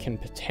that we can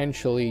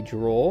potentially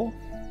draw.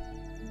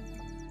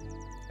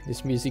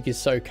 This music is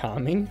so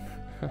calming.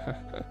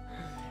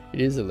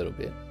 It is a little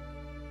bit.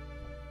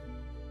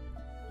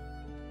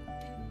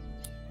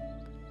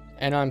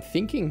 And I'm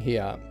thinking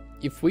here,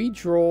 if we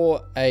draw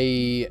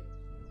a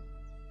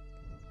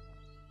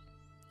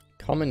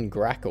common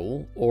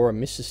grackle or a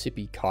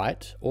Mississippi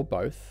kite, or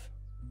both,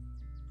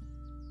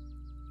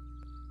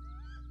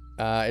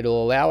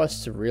 it'll allow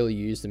us to really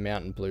use the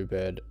mountain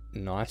bluebird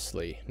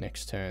nicely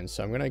next turn.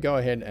 So I'm going to go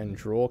ahead and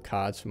draw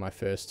cards for my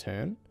first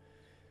turn.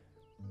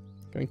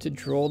 Going to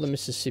draw the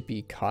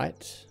Mississippi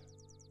kite.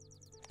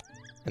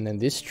 And then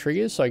this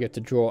triggers, so I get to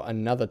draw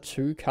another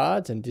 2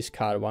 cards and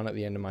discard 1 at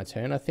the end of my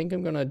turn. I think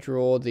I'm going to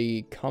draw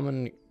the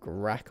common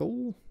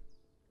grackle.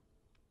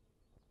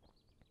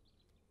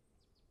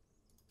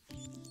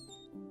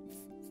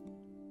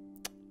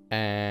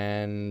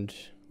 And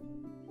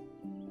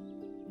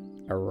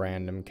a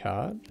random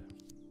card.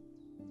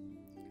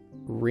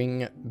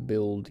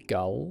 Ring-billed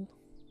gull.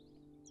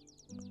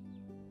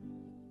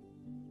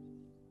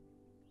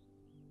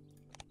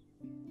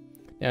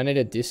 Now I need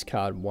to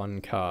discard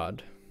 1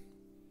 card.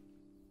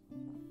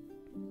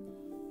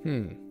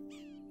 It's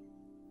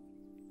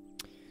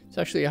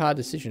actually a hard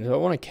decision. So I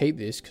want to keep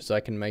this because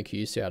I can make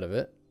use out of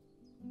it.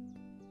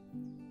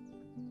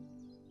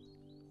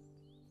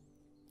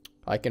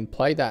 I can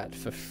play that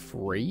for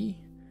free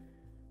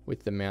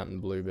with the mountain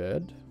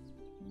bluebird.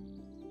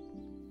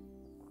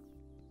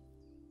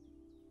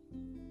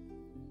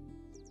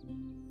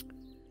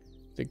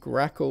 The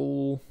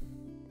grackle.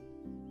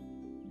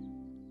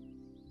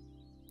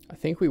 I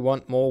think we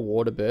want more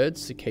water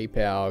birds to keep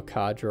our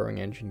card drawing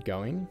engine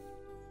going.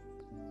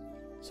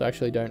 So I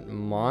actually don't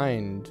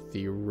mind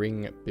the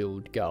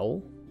ring-billed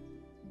gull.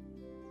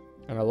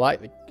 And I like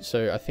the...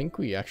 So I think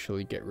we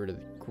actually get rid of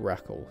the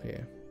grackle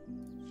here.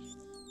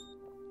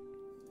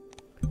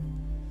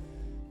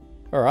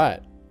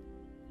 Alright.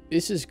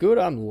 This is good.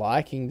 I'm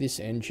liking this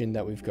engine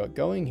that we've got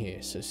going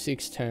here. So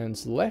 6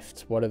 turns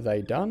left. What have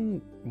they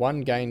done?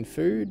 1 gain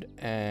food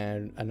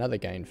and another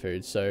gain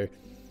food. So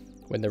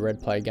when the red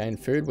player gain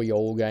food, we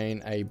all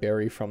gain a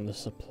berry from the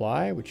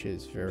supply, which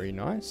is very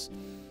nice.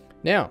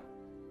 Now,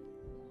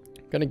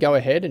 I'm going to go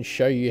ahead and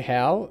show you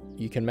how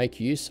you can make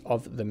use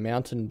of the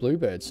mountain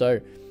bluebird.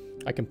 So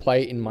I can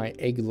play in my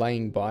egg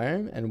laying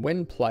biome, and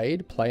when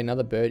played, play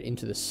another bird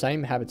into the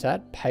same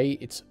habitat, pay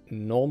its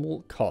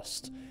normal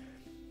cost.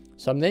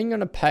 So I'm then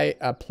going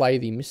to play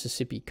the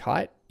Mississippi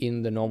kite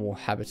in the normal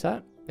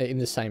habitat, in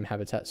the same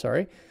habitat,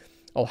 sorry.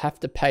 I'll have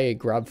to pay a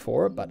grub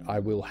for it, but I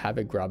will have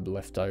a grub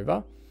left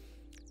over.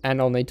 And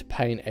I'll need to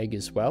pay an egg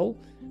as well,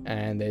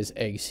 and there's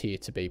eggs here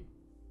to be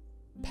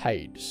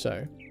paid,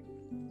 so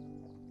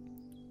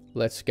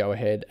let's go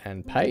ahead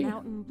and pay.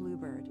 Mountain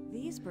bluebird.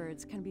 These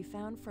birds can be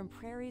found from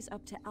prairies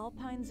up to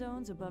alpine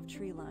zones above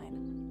tree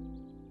line.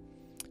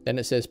 Then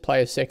it says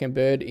play a second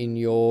bird in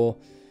your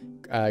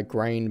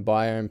grain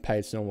biome, pay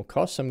its normal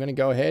cost. So I'm going to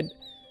go ahead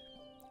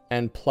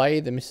and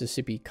play the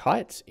Mississippi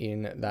kite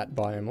in that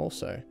biome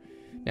also.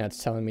 Now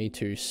it's telling me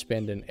to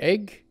spend an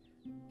egg.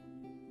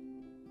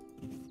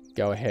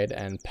 Go ahead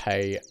and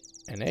pay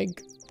an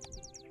egg.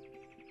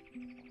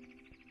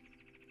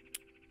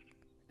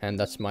 And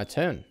that's my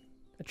turn.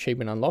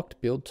 Achievement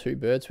unlocked, build 2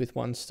 birds with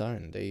 1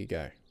 stone. There you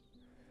go.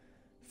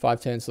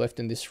 5 turns left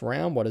in this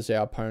round. What has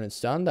our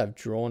opponents done? They've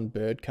drawn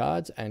bird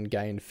cards and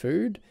gained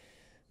food.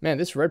 Man,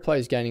 this red player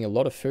is gaining a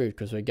lot of food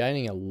because we're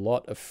gaining a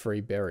lot of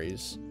free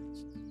berries.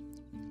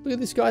 Look at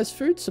this guy's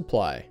food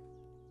supply.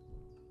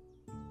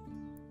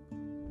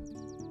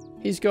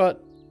 He's got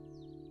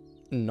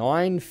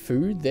 9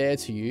 food there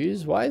to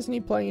use. Why isn't he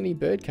playing any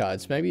bird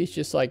cards? Maybe he's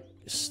just like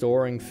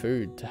storing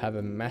food to have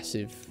a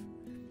massive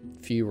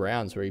few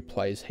rounds where he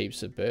plays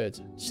heaps of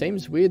birds.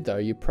 Seems weird though.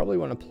 You probably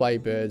want to play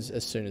birds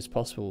as soon as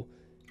possible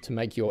to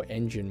make your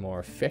engine more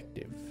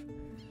effective.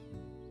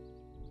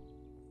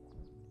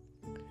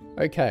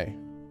 Okay.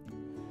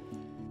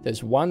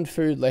 There's 1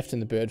 food left in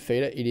the bird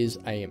feeder. It is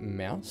a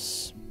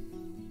mouse.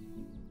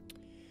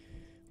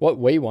 What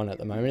we want at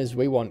the moment is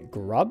we want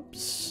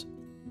grubs,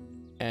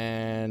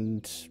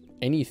 and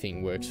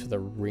anything works for the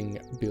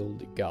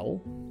ring-billed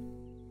gull.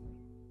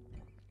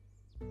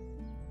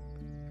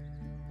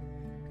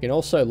 We can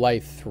also lay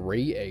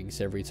 3 eggs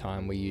every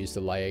time we use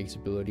the lay eggs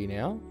ability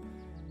now.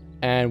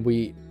 And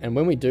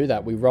when we do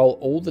that, we roll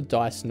all the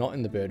dice not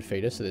in the bird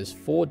feeder. So there's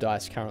 4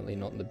 dice currently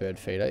not in the bird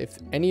feeder. If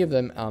any of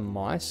them are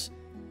mice,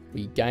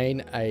 we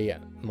gain a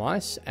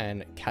mice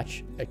and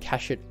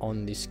cash it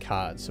on this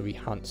card. So we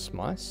hunt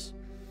mice.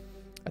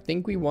 I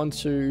think we want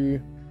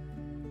to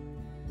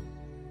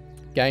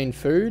gain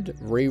food,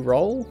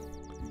 re-roll,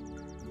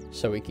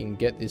 so we can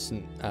get this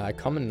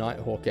common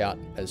nighthawk out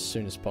as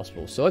soon as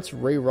possible. So let's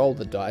re-roll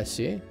the dice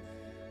here.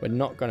 We're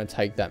not going to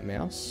take that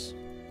mouse.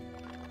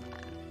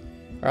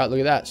 Alright, look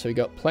at that. So we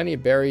got plenty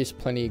of berries,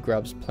 plenty of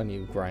grubs,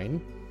 plenty of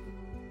grain.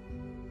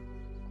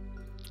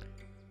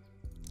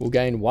 We'll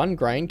gain 1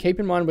 grain. Keep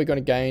in mind we're going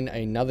to gain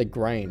another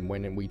grain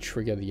when we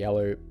trigger the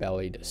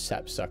yellow-bellied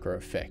sapsucker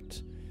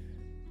effect.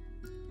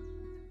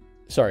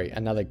 Sorry,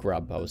 another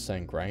grub. I was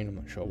saying grain. I'm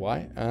not sure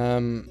why.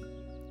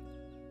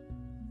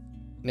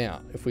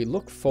 Now, if we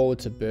look forward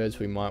to birds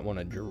we might want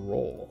to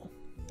draw.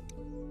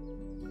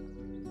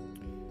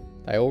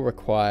 They all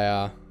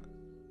require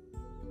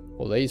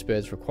Well, these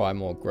birds require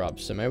more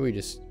grubs, so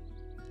maybe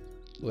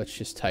let's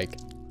just take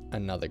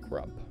another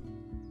grub.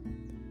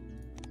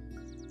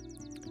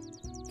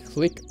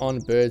 Click on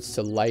birds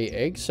to lay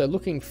eggs. So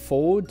looking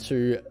forward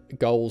to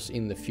goals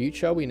in the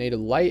future, we need to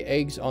lay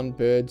eggs on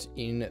birds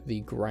in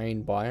the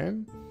grain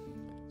biome.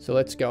 So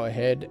let's go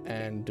ahead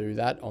and do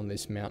that on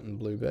this mountain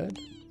bluebird.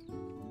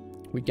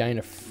 We gain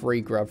a free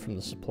grub from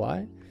the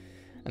supply,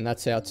 and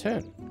that's our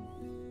turn.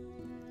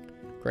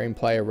 Green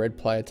player, red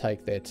player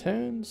take their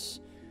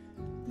turns.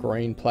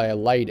 Green player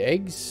laid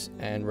eggs,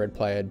 and red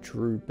player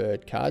drew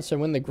bird cards. So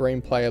when the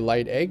green player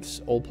laid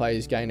eggs, all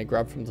players gain a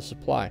grub from the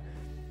supply,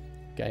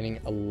 gaining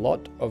a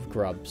lot of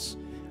grubs.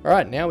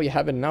 Alright, now we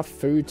have enough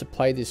food to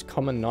play this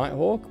common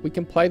nighthawk. We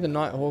can play the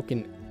nighthawk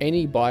in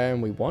any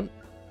biome we want.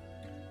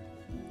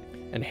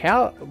 And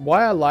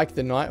why I like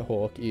the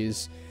nighthawk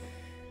is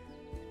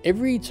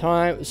every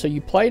time, so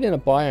you play it in a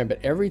biome, but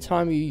every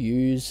time you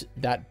use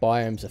that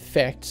biome's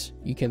effect,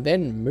 you can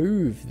then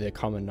move the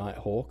common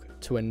nighthawk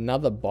to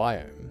another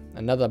biome,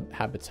 another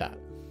habitat,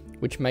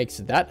 which makes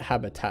that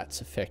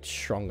habitat's effect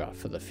stronger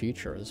for the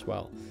future as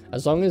well,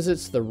 as long as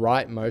it's the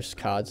rightmost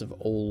cards of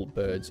all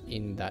birds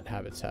in that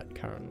habitat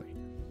currently.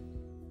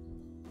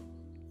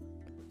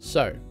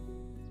 So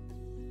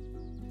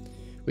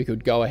we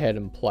could go ahead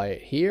and play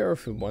it here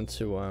if we want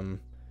to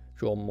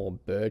draw more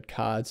bird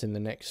cards in the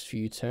next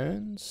few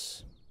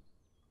turns.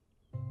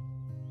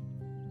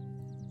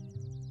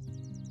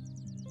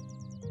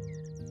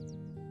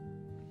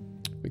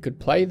 We could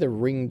play the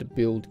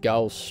ringed-billed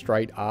gull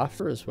straight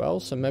after as well,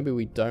 so maybe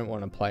we don't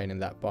want to play it in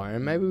that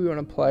biome. Maybe we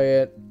want to play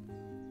it...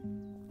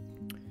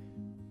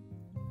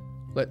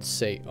 Let's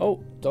see.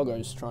 Oh,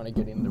 Doggo's trying to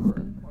get in the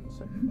room. 1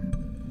 second.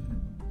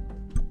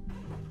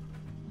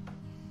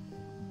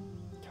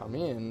 Come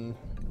in.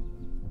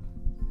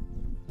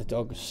 The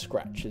dog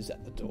scratches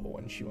at the door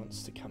when she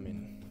wants to come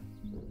in.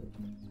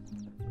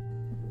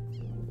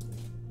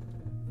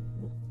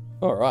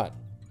 Alright.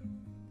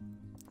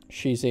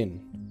 She's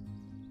in.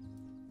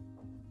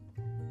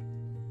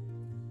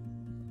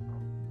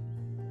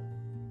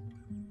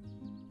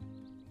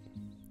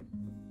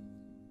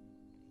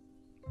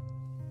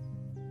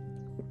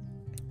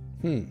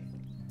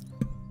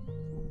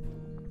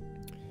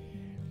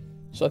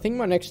 So I think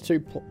my next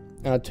two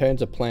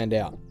turns are planned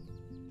out.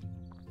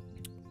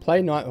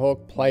 Play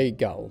Nighthawk, play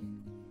Gull.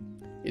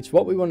 It's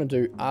what we want to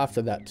do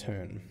after that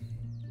turn.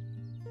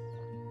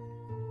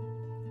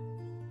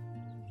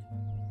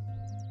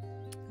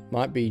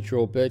 Might be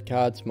draw bird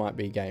cards, might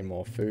be gain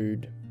more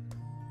food.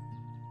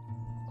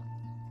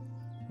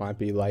 Might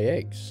be lay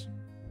eggs.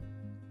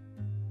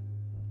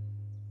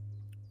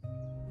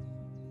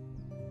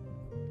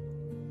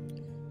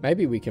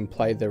 Maybe we can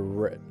play the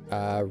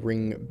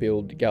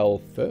ring-billed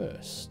gull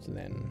first,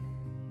 then.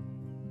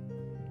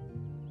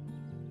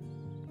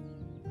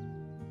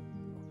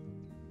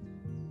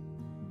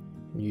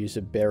 Use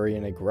a berry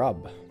and a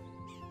grub.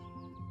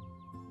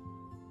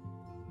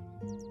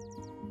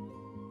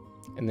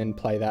 And then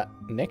play that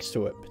next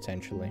to it,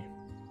 potentially.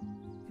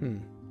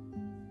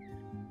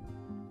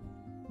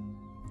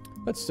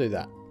 Let's do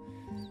that.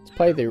 Let's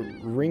play the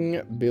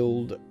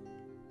ring-billed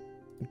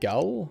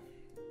gull.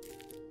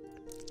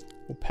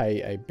 We'll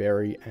pay a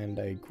berry and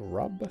a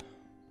grub.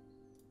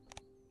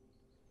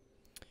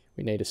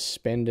 We need to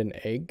spend an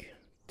egg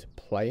to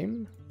play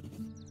him.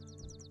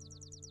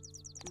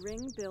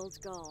 Ring-billed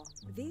gull.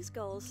 These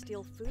gulls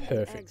steal food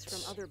Perfect. and eggs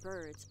from other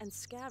birds and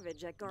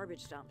scavenge at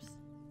garbage dumps.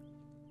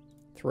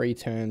 3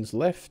 turns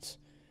left.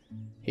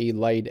 He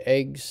laid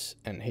eggs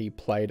and he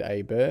played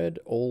a bird.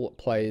 All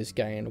players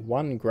gain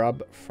 1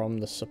 grub from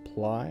the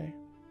supply.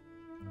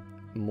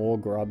 More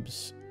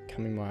grubs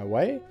coming my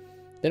way.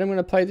 Then I'm going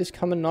to play this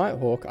common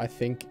Nighthawk, I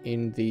think,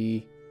 in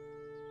the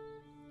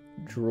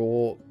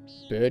draw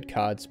bird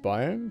cards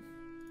biome.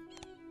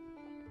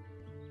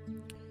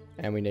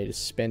 And we need to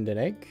spend an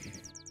egg.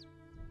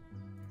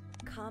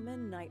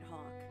 Common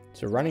Nighthawk.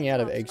 So running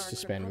out of Nighthawks eggs are to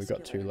spend, we've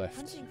got 2 left.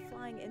 Hunting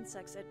flying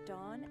insects at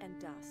dawn and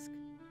dusk.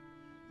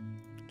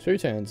 2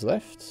 turns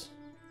left.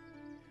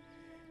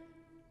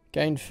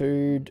 Gain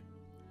food.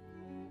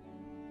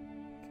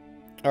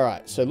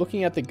 Alright, so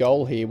looking at the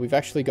goal here, we've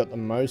actually got the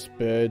most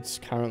birds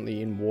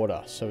currently in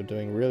water, so we're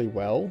doing really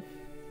well.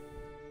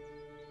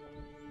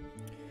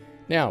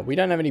 Now, we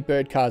don't have any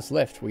bird cards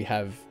left. We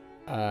have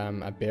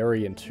a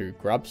berry and 2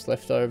 grubs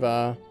left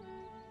over.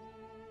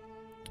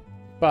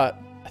 But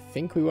I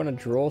think we want to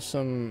draw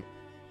some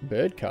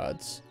bird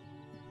cards.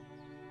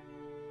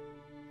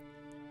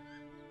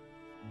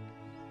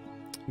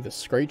 The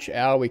Screech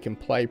Owl we can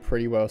play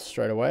pretty well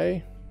straight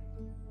away.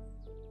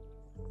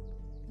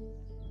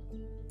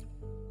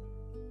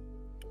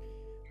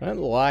 I don't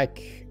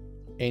like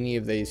any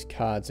of these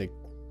cards a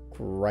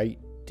great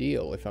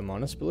deal, if I'm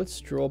honest, but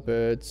let's draw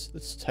birds.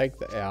 Let's take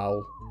the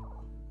owl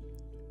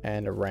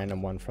and a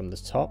random one from the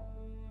top.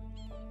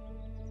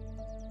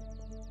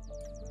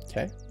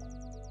 Okay.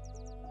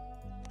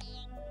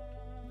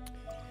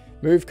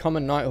 Move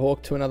common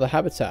Nighthawk to another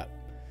habitat.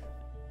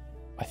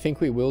 I think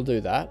we will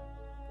do that.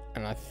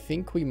 And I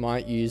think we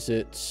might use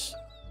it...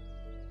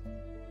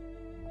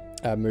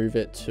 move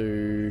it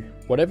to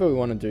whatever we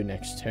want to do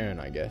next turn,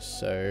 I guess.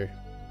 So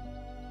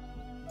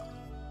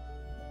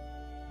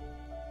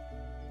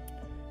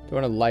do we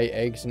want to lay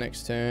eggs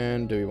next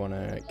turn? Do we want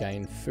to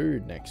gain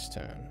food next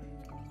turn?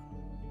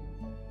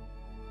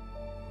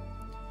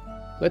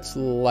 Let's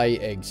lay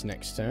eggs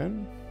next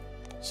turn.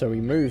 So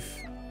we move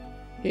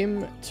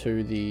him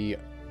to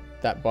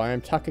that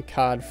biome, tuck a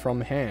card from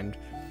hand.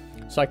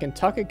 So I can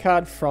tuck a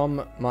card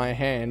from my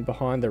hand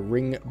behind the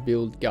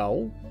ring-billed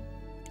gull.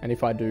 And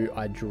if I do,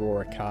 I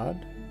draw a card.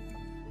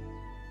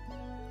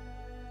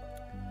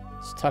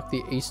 Let's tuck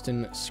the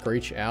eastern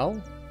screech owl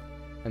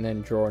and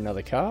then draw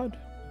another card.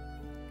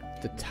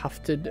 The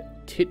tufted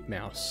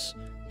titmouse,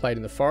 played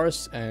in the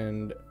forest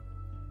and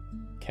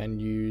can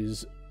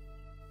use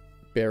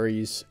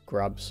berries,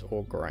 grubs,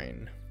 or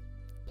grain.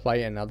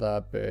 Play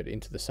another bird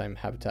into the same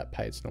habitat,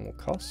 pay its normal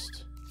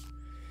cost.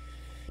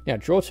 Now,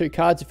 draw 2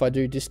 cards. If I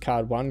do,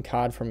 discard 1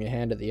 card from your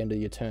hand at the end of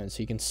your turn. So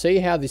you can see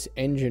how this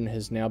engine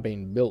has now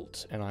been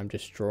built, and I'm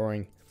just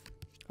drawing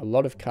a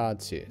lot of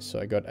cards here. So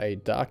I got a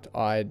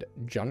dark-eyed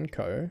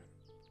junco.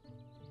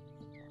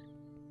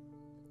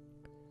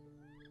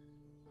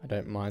 I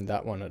don't mind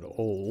that one at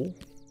all.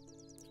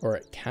 Or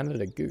a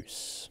Canada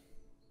goose.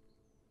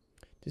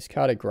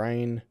 Discard a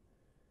grain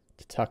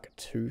to tuck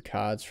 2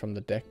 cards from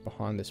the deck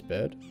behind this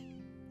bird.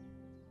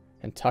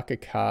 And tuck a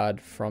card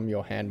from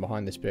your hand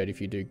behind this bird if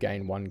you do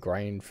gain 1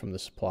 grain from the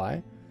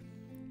supply.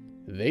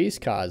 These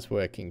cards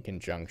work in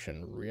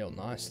conjunction real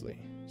nicely.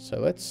 So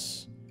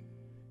let's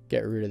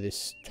get rid of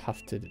this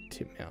tufted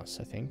titmouse,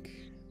 I think.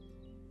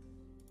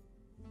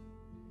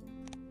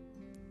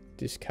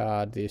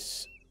 Discard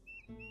this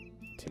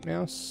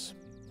titmouse.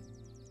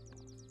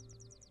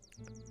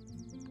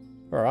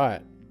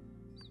 Alright.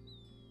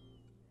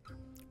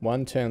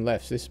 1 turn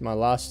left. This is my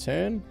last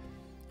turn.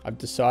 I've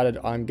decided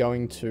I'm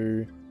going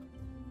to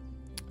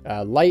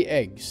lay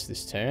eggs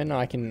this turn.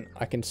 I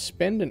can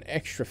spend an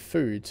extra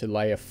food to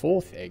lay a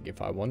 4th egg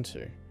if I want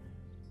to.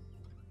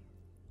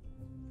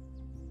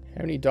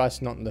 How many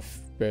dice not in the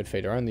bird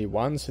feeder? Only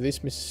 1. So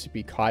this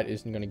Mississippi kite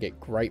isn't going to get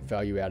great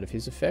value out of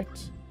his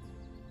effect.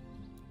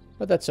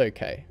 But that's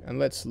okay. And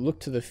let's look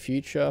to the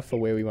future for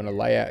where we want to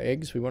lay our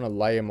eggs. We want to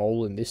lay them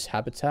all in this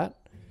habitat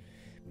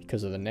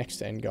because of the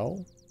next end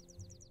goal.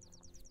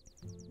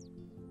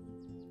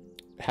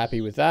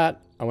 Happy with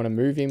that. I want to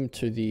move him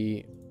to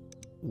the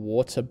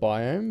water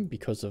biome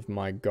because of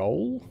my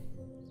goal.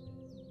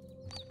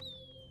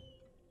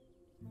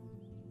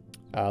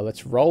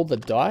 Let's roll the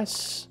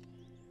dice.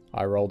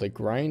 I rolled a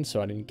grain,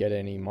 so I didn't get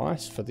any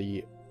mice for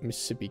the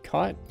Mississippi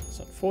kite. It's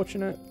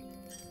unfortunate.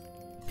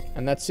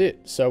 And that's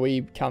it. So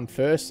we come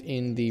first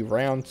in the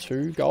round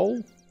 2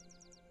 goal.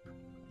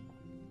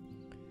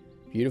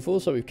 Beautiful.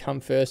 So we've come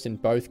first in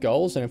both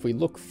goals. And if we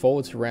look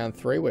forward to round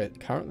 3, we're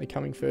currently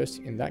coming first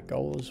in that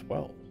goal as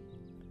well.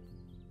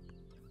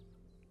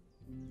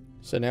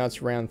 So now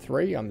it's round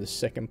 3. I'm the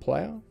second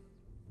player.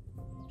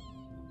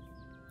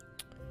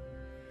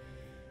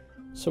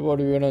 So what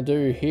do we want to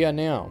do here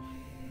now?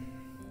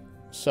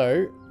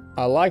 So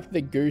I like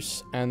the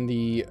goose and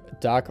the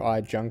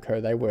dark-eyed junco.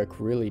 They work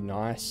really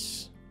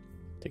nice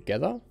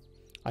together.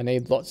 I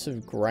need lots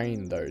of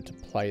grain though to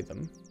play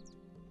them.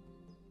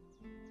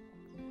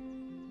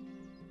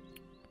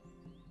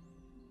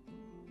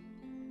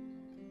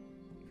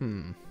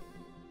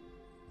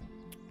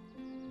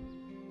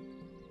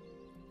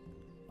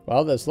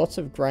 Well, there's lots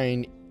of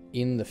grain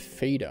in the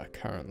feeder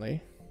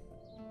currently.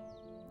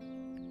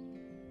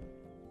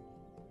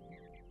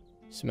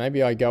 So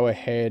maybe I go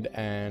ahead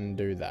and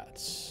do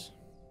that.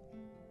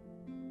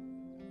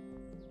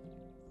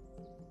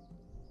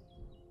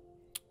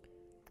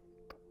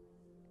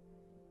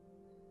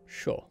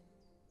 Sure.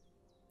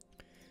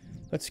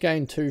 Let's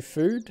gain 2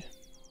 food.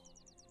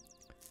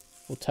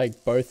 We'll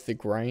take both the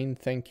grain,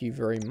 thank you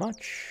very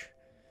much.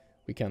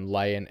 We can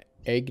lay an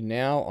egg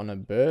now on a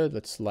bird.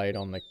 Let's lay it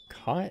on the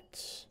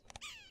kite.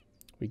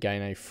 We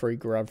gain a free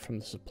grub from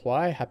the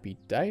supply. Happy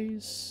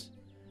days.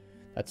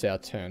 That's our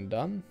turn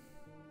done.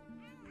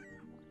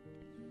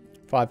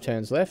 5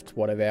 turns left.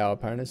 What have our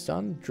opponents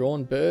done?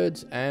 Drawn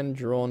birds and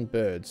drawn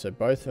birds. So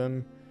both of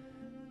them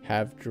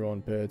have drawn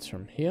birds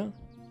from here.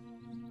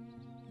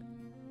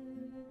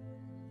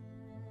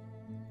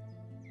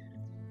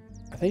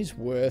 Are these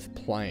worth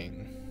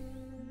playing?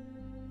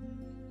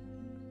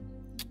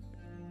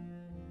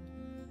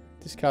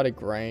 Discard a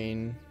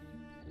grain.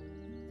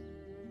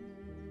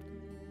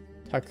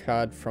 Tuck a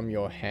card from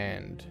your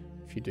hand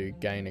if you do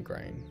gain a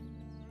grain.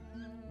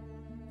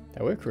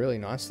 They work really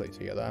nicely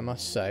together, I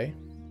must say.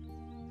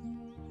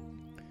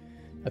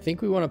 I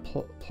think we want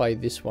to play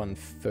this one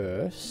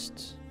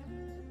first.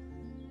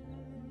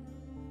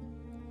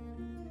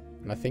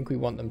 And I think we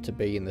want them to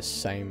be in the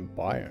same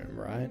biome,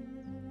 right?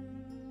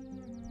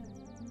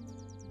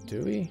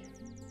 Do we?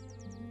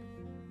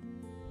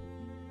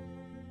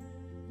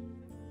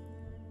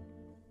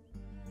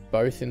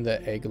 Both in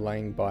the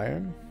egg-laying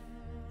biome.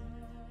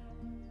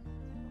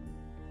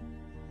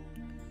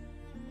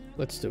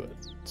 Let's do it.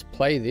 Let's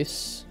play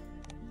this.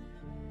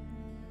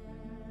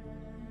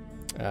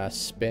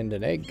 Spend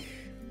an egg.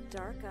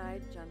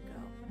 Dark-eyed junco.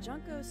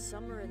 Juncos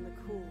summer in the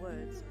cool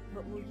woods,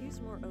 but will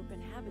use more open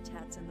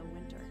habitats in the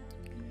winter.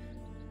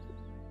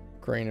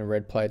 Green and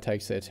red player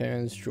takes their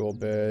turns, draw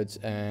birds,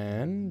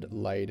 and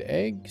laid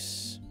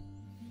eggs.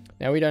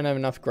 Now we don't have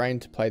enough grain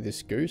to play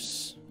this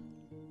goose.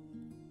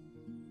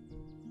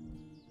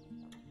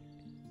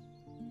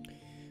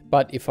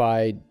 But if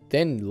I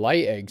then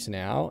lay eggs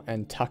now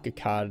and tuck a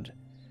card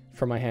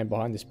from my hand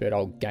behind this bird,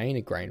 I'll gain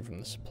a grain from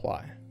the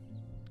supply.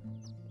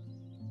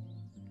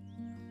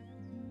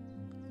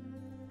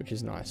 Which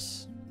is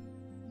nice.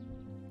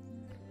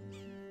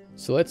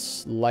 So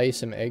let's lay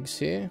some eggs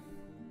here.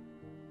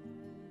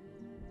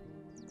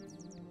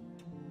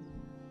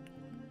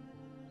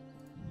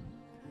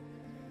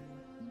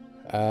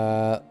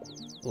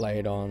 Lay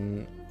it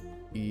on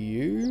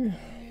you.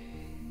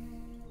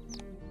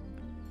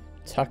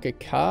 Tuck a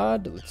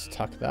card. Let's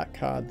tuck that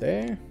card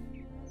there.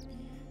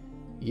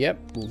 Yep,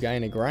 we'll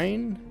gain a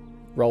grain.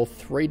 Roll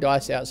 3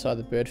 dice outside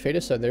the bird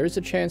feeder, so there is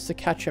a chance to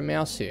catch a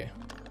mouse here.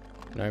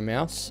 No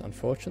mouse,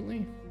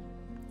 unfortunately.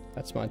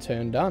 That's my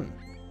turn done.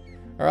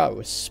 Alright,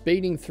 we're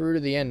speeding through to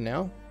the end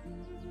now.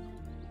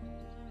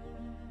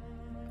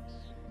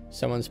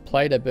 Someone's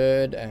played a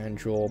bird and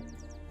drew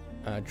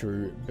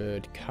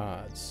bird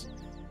cards.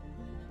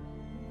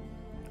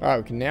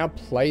 Alright, we can now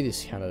play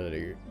this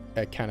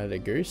Canada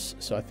Goose,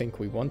 so I think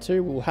we want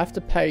to. We'll have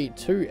to pay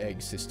 2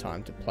 eggs this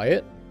time to play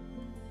it.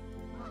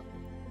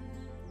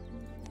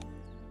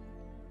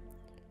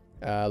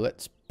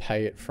 Let's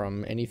pay it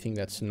from anything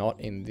that's not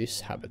in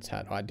this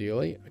habitat,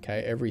 ideally. Okay,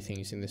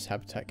 everything's in this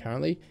habitat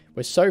currently.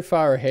 We're so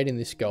far ahead in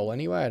this goal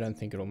anyway, I don't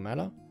think it'll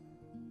matter.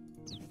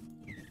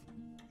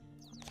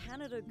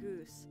 Canada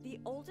goose. The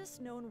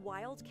oldest known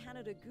wild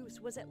Canada goose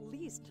was at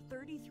least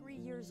 33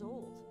 years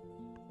old.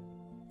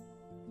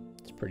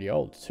 It's pretty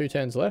old. 2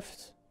 turns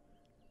left.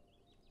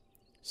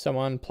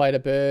 Someone played a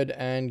bird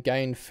and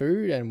gained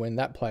food, and when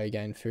that player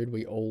gained food,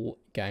 we all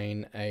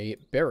gain a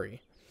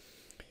berry.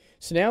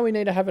 So now we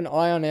need to have an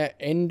eye on our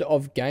end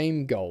of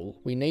game goal.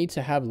 We need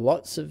to have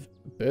lots of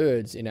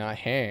birds in our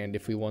hand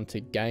if we want to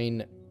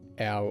gain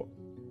our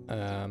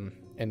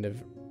end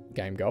of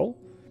game goal.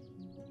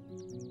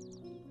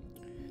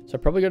 So I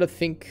probably got to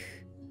think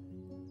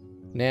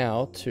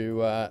now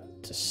to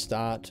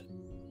start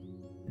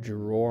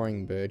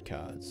drawing bird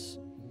cards.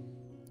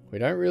 We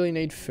don't really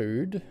need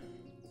food,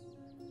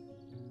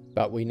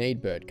 but we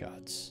need bird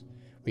cards.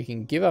 We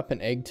can give up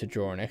an egg to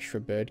draw an extra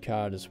bird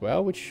card as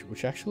well, which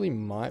actually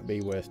might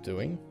be worth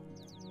doing.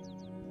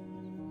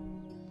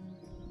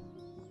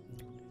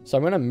 So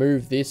I'm going to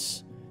move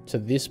this to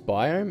this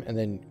biome and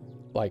then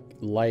like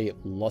lay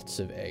lots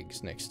of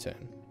eggs next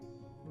turn.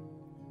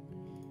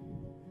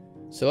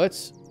 So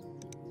let's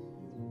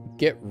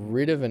get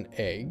rid of an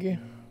egg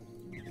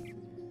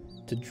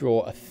to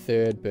draw a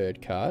 3rd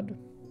bird card.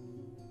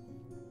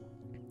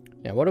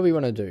 Now what do we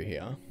want to do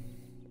here?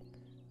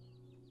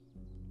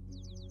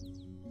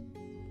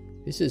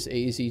 This is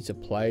easy to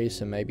play,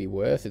 so maybe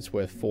it's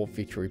worth 4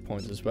 victory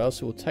points as well,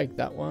 so we'll take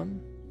that one.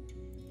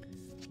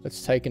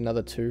 Let's take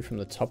another 2 from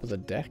the top of the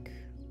deck.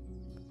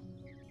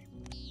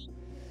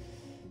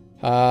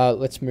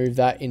 Let's move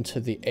that into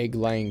the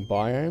egg-laying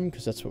biome,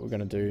 because that's what we're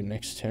going to do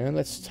next turn.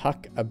 Let's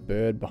tuck a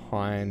bird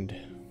behind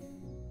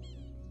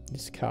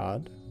this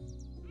card.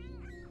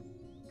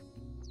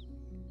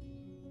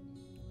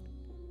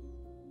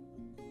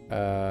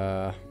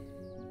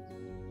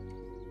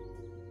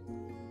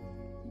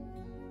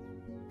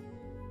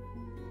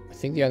 I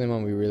think the only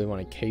one we really want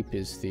to keep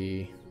is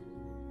the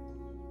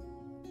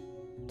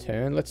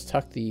tern. Let's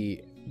tuck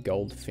the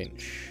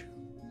goldfinch.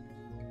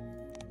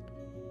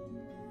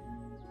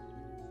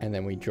 And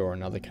then we draw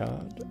another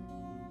card.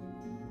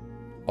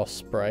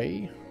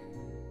 Osprey.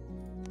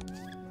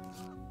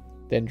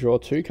 Then draw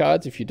 2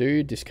 cards. If you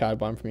do, discard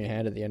 1 from your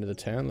hand at the end of the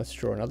turn. Let's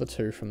draw another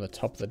 2 from the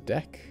top of the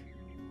deck.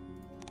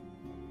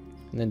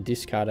 And then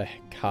discard a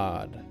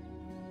card.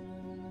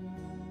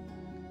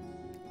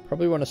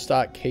 Probably want to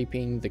start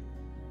keeping the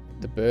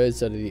birds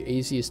that are the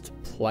easiest to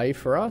play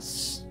for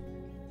us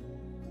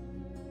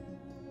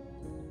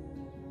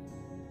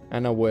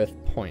and are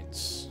worth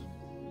points.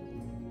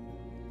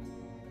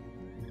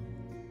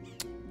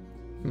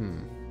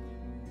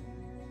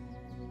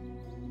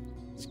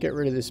 Let's get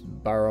rid of this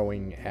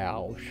burrowing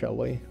owl, shall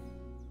we?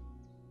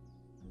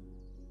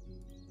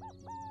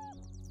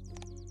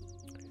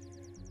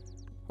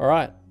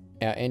 Alright,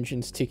 our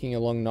engine's ticking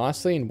along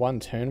nicely. In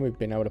 1 turn, we've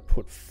been able to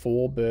put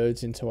 4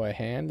 birds into our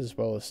hand, as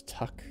well as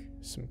tuck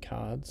some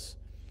cards.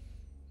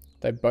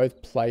 They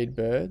both played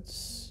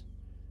birds.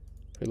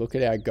 If we look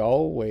at our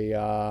goal, we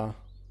are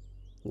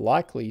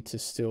likely to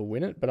still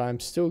win it, but I'm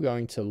still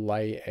going to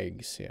lay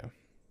eggs here.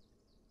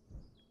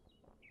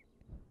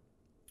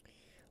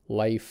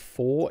 Lay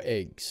 4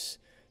 eggs.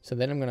 So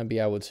then I'm going to be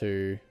able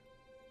to...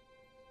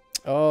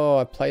 Oh,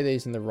 I play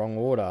these in the wrong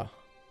order.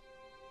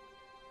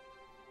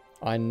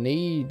 I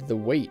need the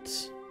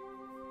wheat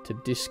to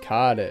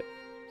discard it.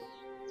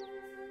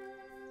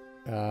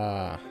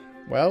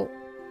 Well,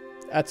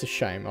 that's a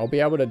shame. I'll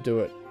be able to do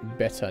it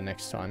better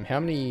next time. How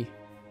many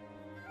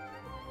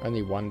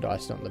Only one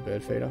dice, not in the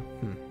bird feeder.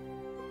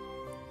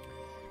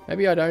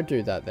 Maybe I don't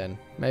do that then.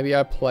 Maybe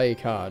I play a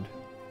card.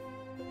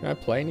 Can I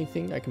play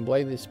anything? I can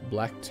play this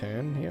black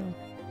turn here.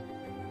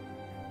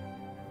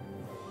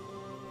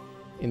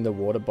 In the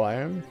water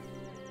biome.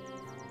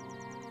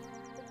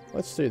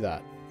 Let's do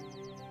that.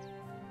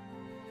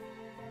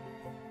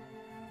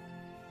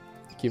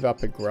 Give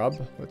up a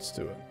grub. Let's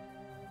do it.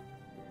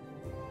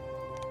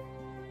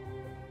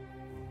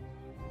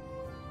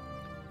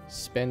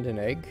 Spend an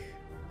egg.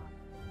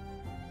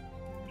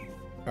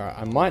 Alright,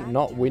 I might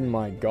not win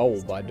my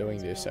goal by doing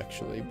this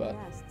actually, but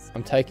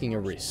I'm taking a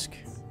risk.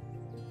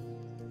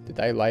 Did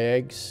they lay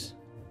eggs?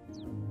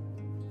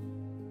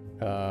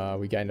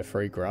 We gained a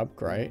free grub.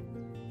 Great.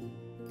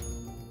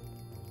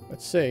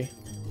 Let's see.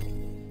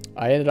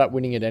 I ended up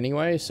winning it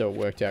anyway, so it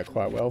worked out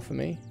quite well for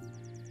me.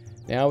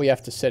 Now we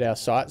have to set our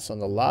sights on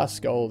the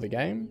last goal of the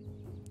game,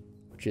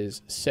 which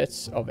is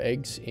sets of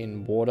eggs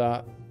in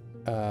water,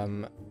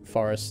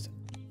 forest,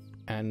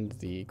 and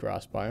the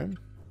grass biome.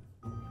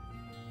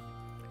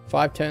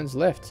 5 turns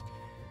left.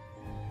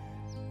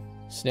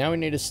 So now we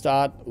need to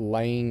start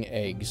laying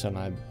eggs on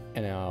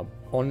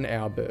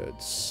our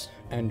birds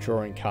and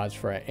drawing cards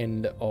for our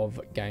end of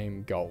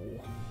game goal.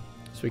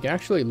 So we can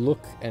actually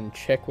look and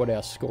check what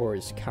our score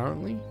is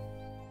currently.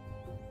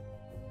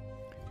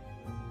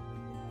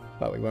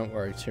 But we won't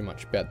worry too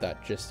much about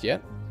that just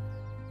yet.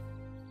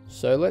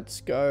 So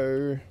let's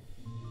go.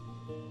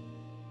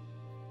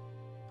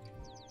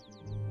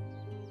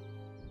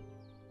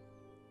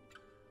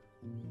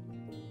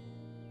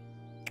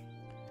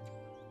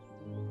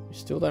 We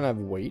still don't have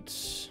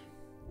wheats.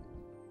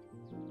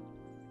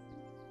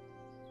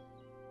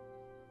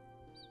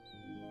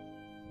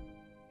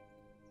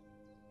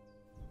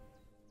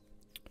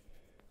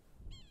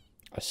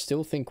 I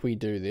still think we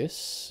do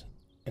this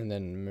and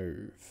then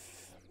move.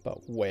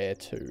 But where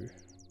to?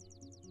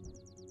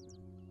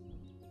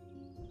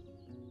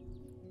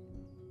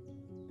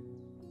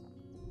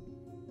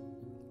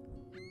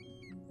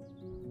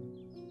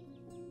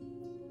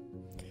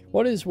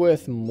 What is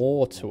worth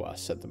more to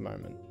us at the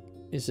moment?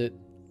 Is it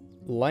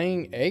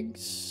laying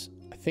eggs?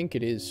 I think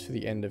it is for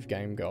the end of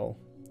game goal.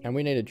 And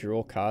we need to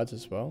draw cards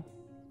as well.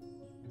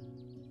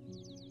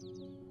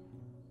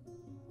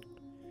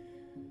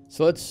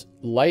 So let's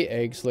lay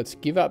eggs. Let's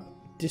give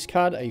up,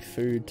 discard a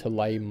food to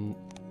lay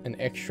an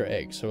extra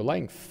egg. So we're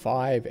laying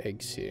 5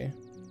 eggs here.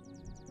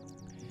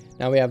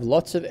 Now we have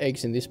lots of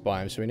eggs in this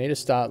biome, so we need to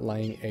start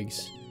laying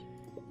eggs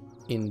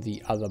in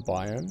the other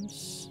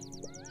biomes.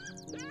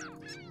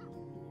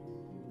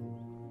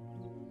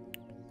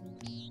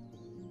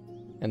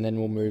 And then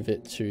we'll move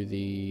it to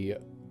the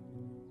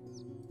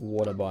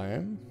water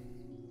biome.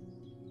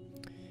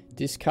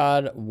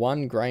 Discard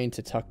 1 grain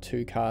to tuck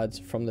 2 cards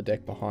from the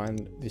deck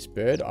behind this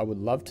bird. I would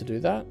love to do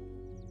that,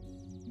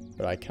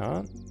 but I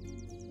can't.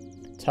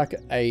 Tuck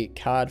a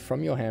card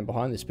from your hand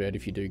behind this bird.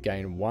 If you do,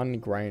 gain 1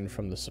 grain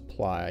from the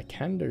supply. I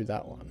can do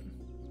that one.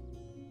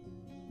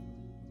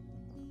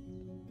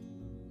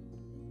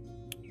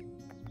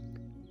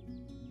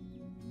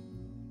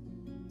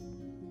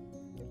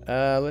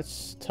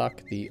 Let's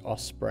tuck the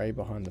osprey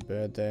behind the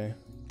bird there.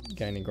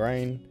 Gain a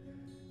grain.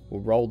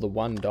 We'll roll the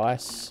 1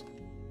 dice.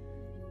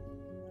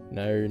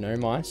 No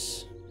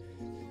mice.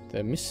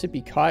 The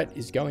Mississippi kite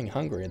is going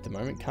hungry at the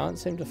moment. Can't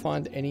seem to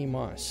find any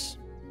mice.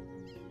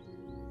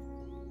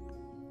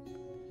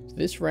 So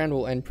this round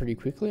will end pretty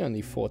quickly.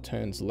 Only 4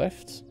 turns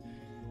left.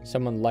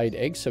 Someone laid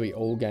eggs, so we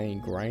all gain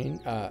grain,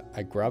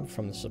 a grub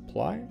from the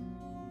supply.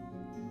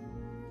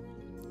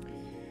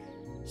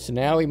 So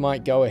now we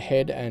might go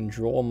ahead and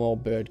draw more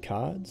bird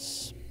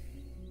cards.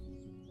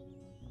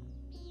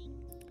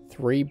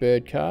 3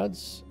 bird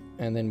cards,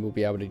 and then we'll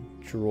be able to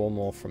draw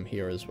more from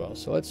here as well.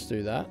 So let's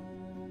do that.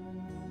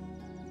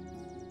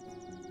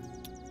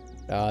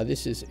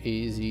 This is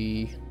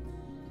easy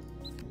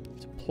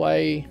to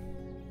play.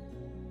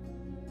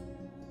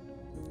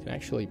 Can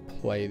actually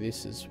play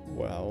this as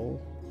well.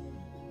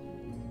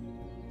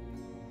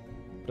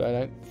 But I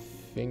don't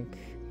think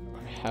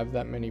I have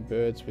that many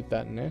birds with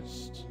that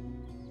nest.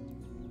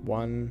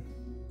 1,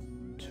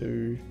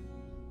 2,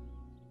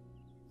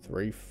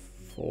 3,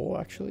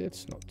 4. Actually,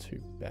 it's not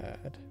too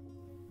bad.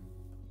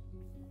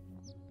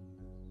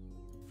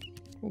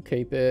 We'll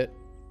keep it.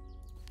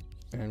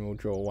 And we'll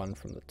draw 1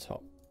 from the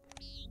top.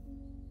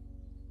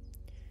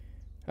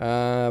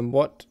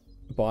 What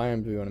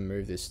biome do we want to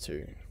move this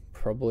to?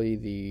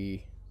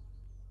 Probably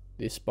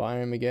this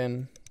biome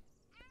again.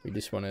 We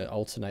just want to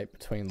alternate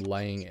between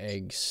laying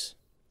eggs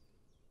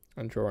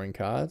and drawing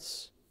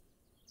cards.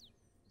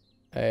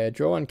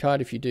 Draw 1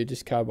 card. If you do,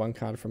 discard 1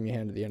 card from your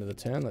hand at the end of the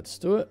turn. Let's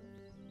do it.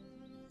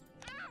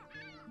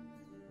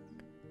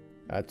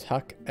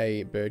 Tuck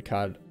a bird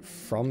card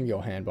from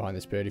your hand behind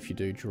this bird. If you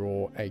do,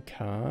 draw a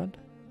card.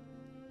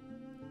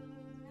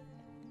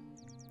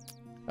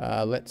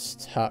 Let's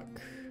tuck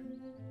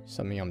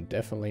something I'm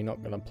definitely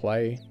not going to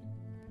play,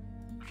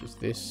 which is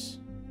this.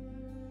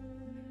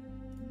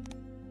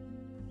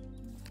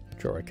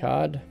 Draw a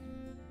card.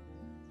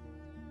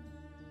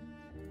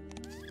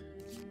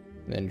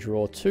 And then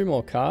draw 2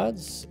 more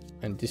cards.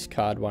 and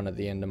discard one at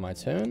the end of my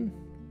turn.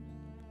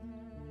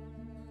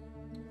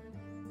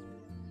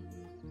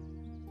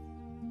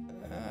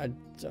 I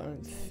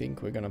don't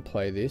think we're going to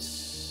play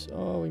this.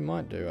 Oh, we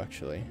might do,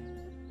 actually.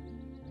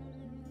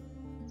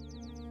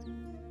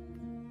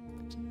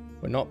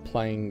 We're not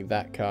playing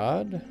that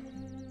card.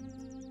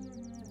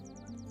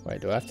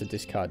 Wait, do I have to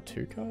discard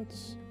 2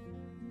 cards?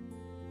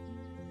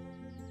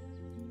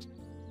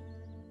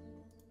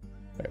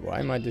 Wait, why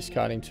am I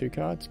discarding 2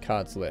 cards?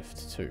 Cards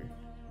left, 2.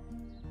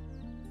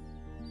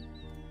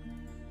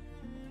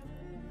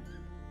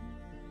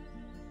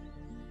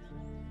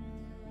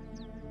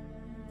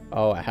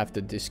 Oh, I have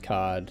to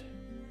discard...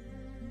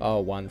 Oh,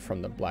 1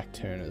 from the black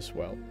turn as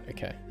well.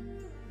 Okay.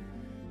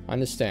 I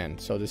understand.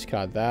 So I'll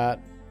discard that.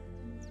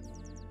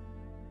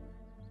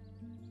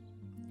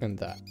 And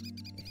that.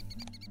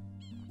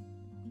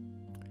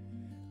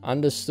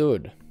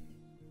 Understood.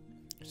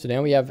 So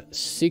now we have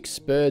 6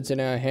 birds in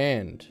our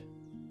hand.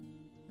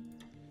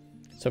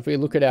 So if we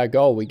look at our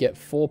goal, we get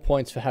 4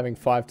 points for having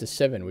 5 to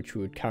 7, which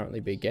we would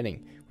currently be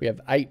getting. We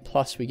have 8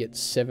 plus, we get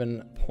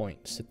 7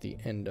 points at the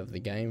end of the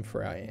game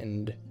for our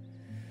end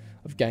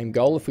of game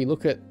goal. If we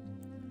look at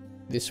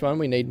this one,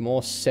 we need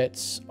more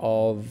sets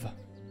of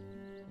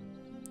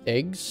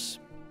eggs.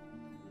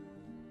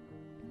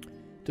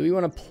 Do we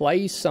want to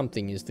play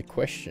something is the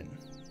question.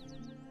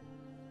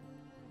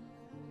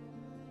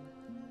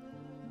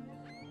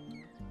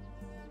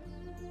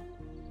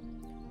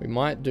 We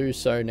might do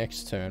so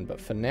next turn,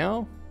 but for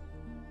now,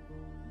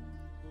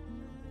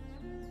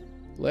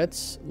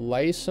 let's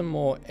lay some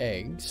more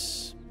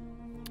eggs.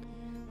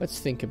 Let's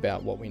think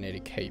about what we need to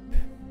keep.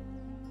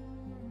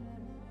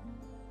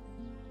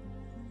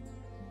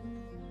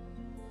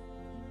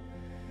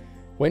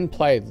 When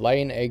played,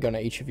 lay an egg on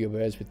each of your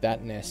birds with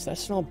that nest.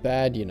 That's not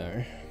bad, you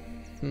know.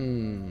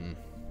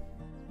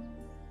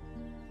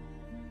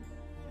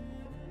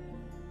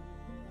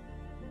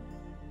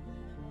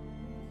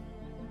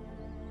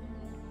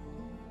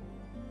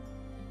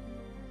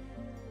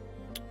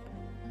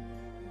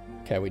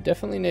 Okay, we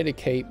definitely need to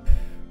keep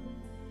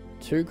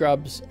 2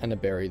 grubs and a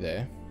berry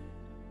there.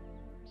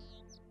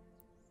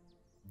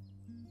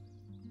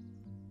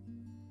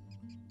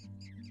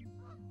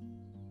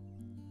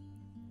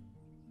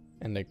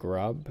 And a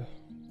grub.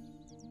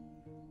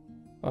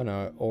 Oh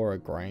no, or a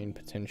grain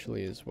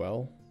potentially as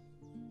well.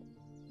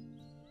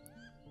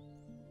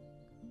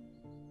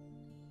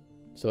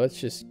 So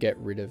let's just get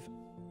rid of...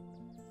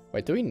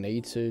 Wait, do we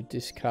need to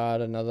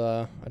discard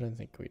another? I don't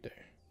think we do.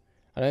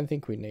 I don't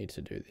think we need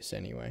to do this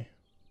anyway.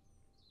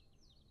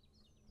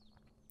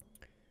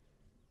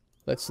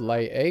 Let's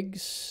lay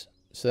eggs.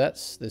 So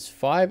there's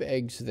 5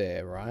 eggs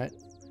there, right?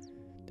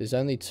 There's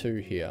only 2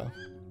 here.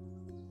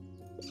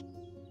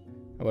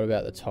 And what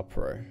about the top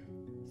row?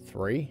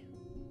 3.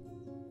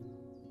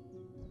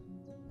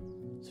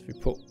 So if we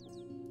put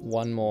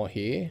 1 more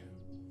here.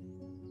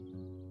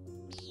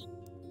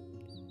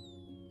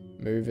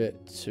 Move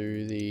it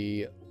to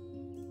the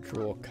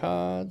draw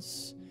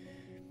cards.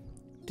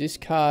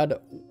 Discard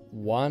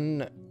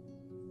 1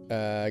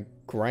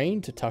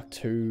 grain to tuck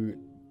 2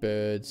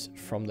 birds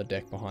from the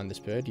deck behind this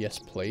bird. Yes,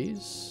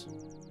 please.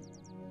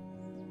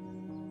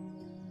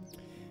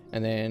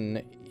 And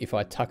then if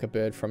I tuck a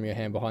bird from your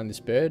hand behind this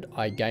bird,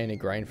 I gain a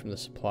grain from the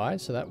supply.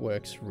 So that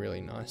works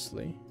really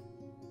nicely.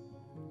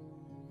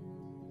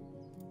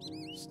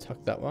 Let's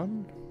tuck that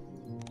one.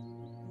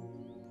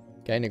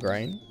 Gain a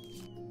grain.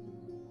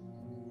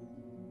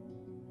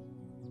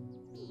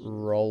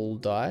 Roll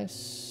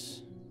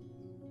dice.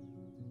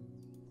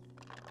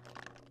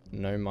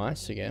 No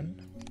mice again.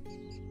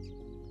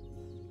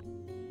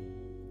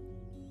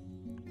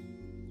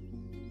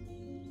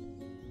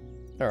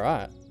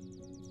 Alright.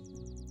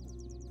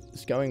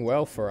 It's going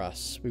well for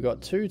us. We've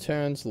got 2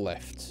 turns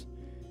left.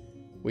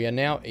 We are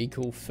now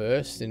equal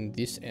first in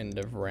this end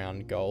of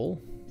round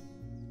goal.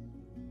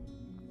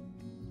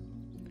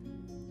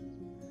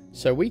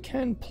 So we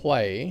can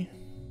play...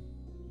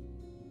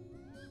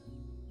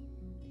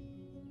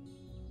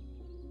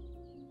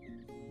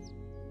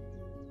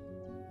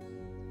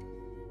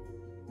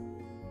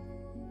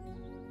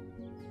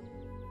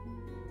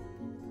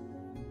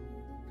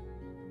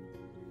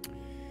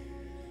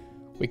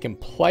 We can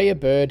play a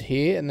bird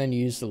here and then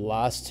use the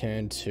last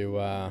turn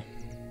to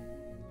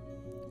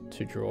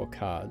draw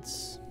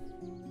cards.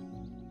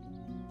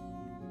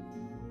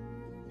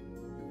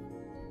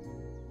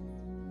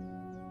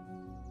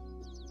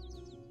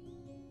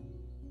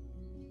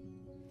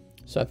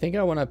 So I think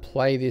I want to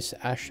play this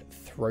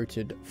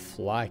ash-throated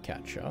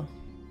flycatcher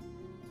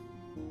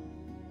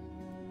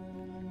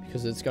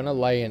because it's going to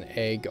lay an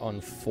egg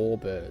on 4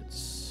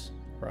 birds,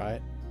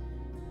 right?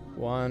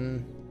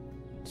 1,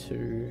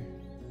 2,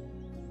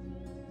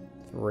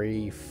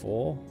 3,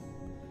 4.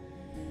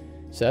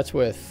 So that's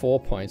worth 4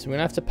 points. I'm going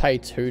to have to pay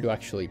 2 to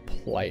actually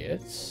play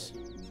it.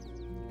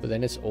 But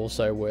then it's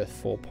also worth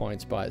 4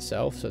 points by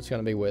itself. So it's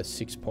going to be worth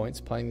 6 points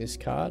playing this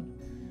card.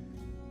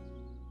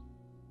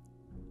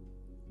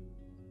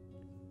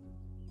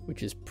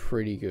 Which is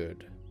pretty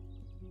good.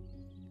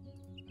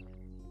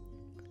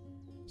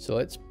 So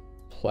let's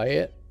play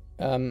it.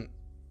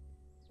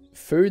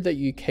 food that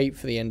you keep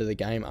for the end of the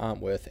game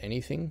aren't worth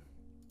anything.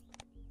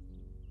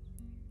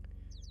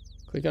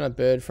 Click on a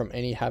bird from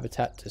any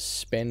habitat to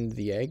spend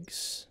the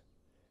eggs.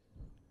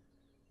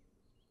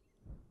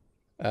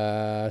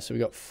 So we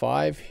got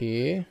 5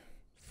 here,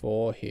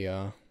 4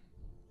 here.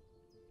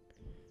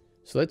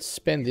 So let's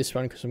spend this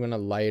one because I'm going to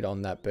lay it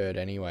on that bird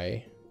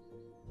anyway.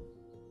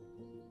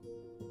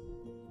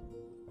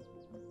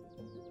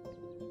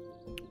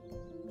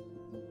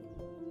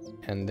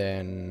 And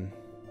then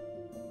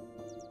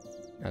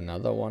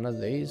another one of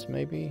these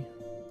maybe.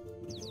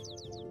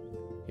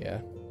 Yeah.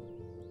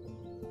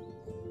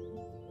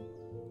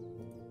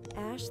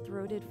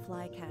 Ash-throated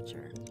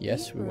flycatcher.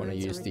 Yes, we want to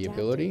use the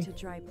ability. To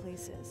dry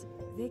places.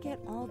 They get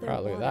all their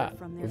Alright, look at that.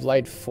 from their We've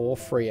laid 4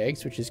 free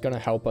eggs, which is going to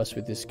help us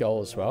with this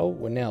goal as well.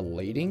 We're now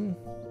leading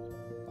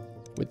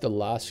with the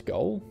last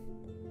goal.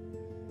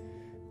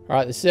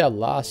 Alright, this is our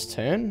last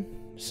turn.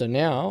 So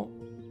now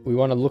we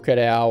want to look at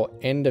our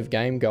end of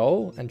game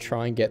goal and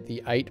try and get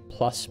the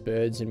 8+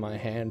 birds in my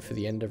hand for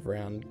the end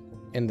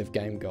of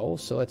game goal.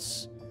 So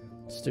let's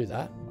do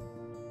that.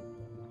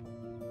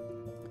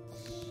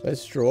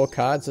 Let's draw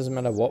cards. Doesn't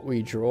matter what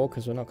we draw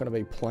because we're not going to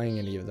be playing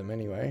any of them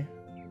anyway.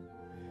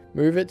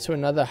 Move it to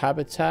another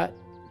habitat.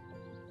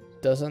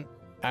 Doesn't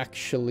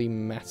actually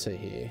matter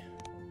here.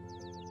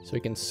 So we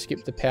can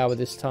skip the power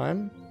this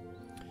time.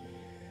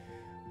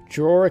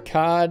 Draw a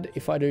card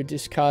if I do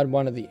discard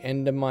one at the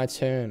end of my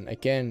turn.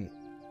 Again,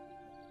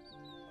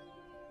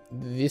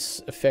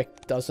 this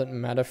effect doesn't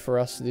matter for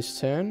us this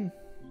turn.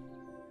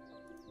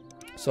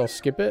 So I'll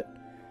skip it.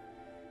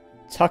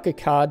 Tuck a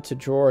card to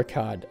draw a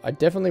card. I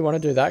definitely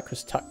want to do that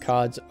because tuck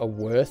cards are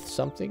worth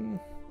something.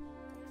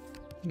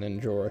 And then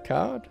draw a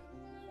card.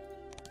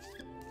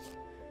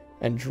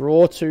 And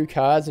draw 2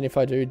 cards, and if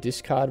I do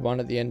discard one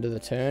at the end of the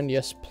turn,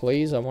 yes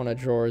please, I want to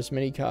draw as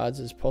many cards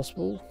as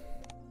possible.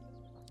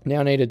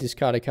 Now I need to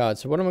discard a card.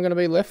 So what am I going to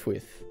be left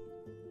with?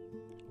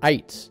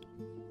 8.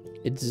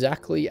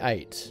 Exactly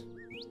 8.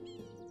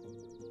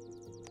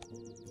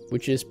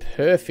 Which is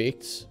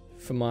perfect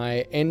for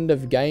my end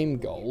of game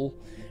goal,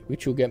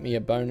 which will get me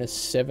a bonus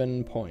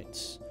 7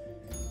 points.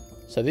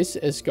 So this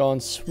has gone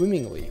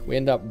swimmingly. We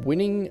end up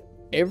winning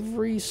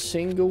every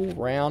single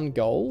round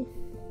goal.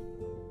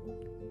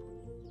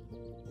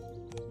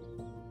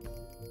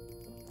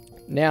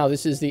 Now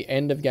this is the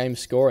end of game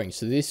scoring.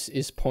 So this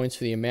is points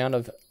for the amount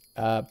of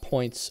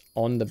points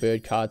on the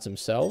bird cards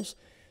themselves.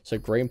 So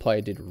green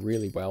player did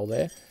really well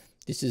there.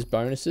 This is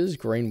bonuses.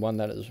 Green won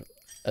that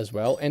as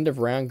well. End of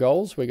round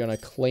goals. We're going to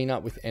clean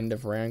up with end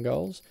of round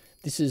goals.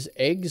 This is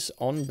eggs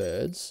on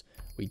birds.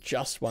 We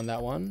just won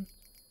that one.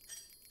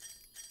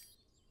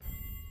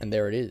 And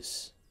there it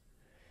is.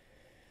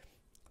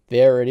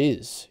 There it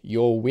is.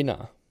 Your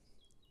winner.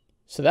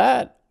 So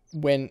that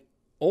went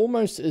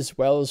almost as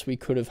well as we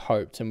could have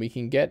hoped. And we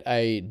can get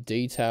a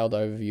detailed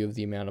overview of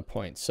the amount of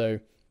points. So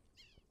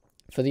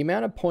for the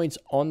amount of points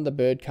on the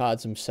bird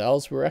cards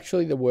themselves, we're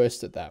actually the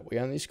worst at that. We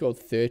only scored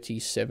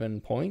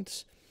 37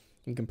 points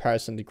in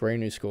comparison to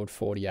green, who scored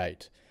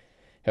 48.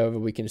 However,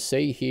 we can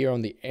see here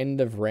on the end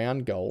of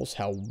round goals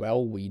how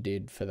well we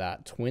did for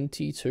that.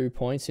 22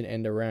 points in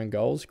end of round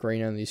goals.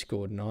 Green only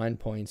scored 9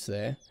 points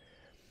there.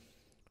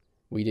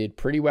 We did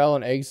pretty well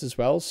on eggs as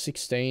well,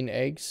 16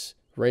 eggs.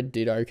 Red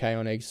did okay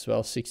on eggs as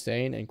well,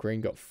 16, and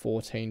green got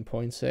 14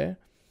 points there.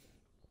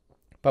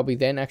 But we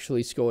then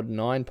actually scored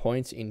 9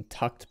 points in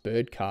tucked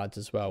bird cards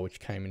as well, which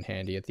came in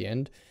handy at the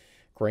end.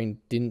 Green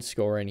didn't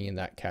score any in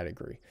that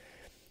category.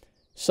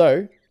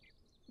 So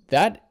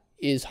that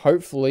is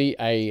hopefully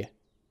a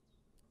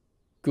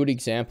good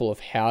example of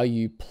how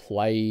you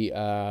play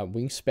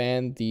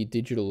Wingspan, the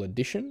digital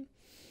edition.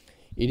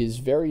 It is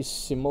very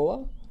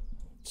similar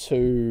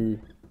to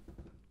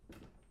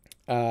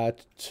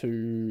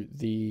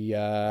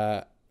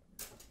the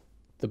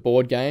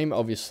board game.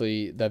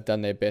 Obviously, they've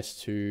done their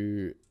best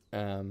to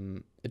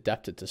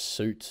adapt it to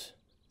suit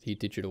the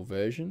digital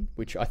version,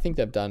 which I think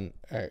they've done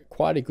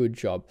quite a good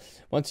job.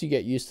 Once you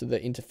get used to the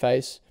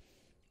interface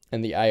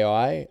and the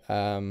AI,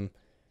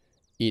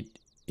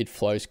 it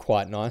flows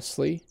quite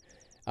nicely.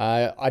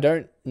 I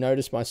don't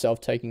notice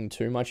myself taking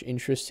too much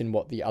interest in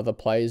what the other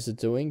players are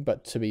doing,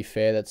 but to be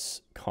fair,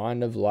 that's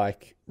kind of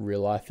like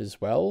real life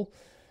as well.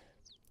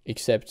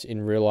 Except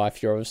in real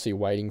life, you're obviously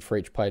waiting for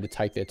each player to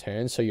take their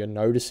turn, so you're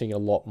noticing a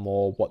lot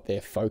more what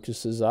their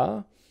focuses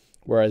are.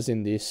 Whereas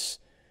in this,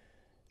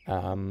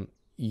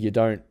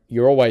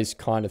 you're always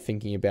kind of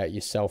thinking about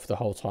yourself the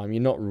whole time.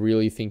 You're not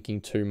really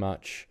thinking too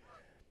much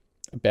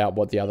about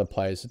what the other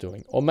players are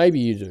doing. Or maybe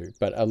you do,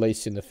 but at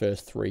least in the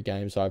first 3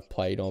 games I've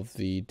played of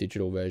the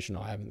digital version,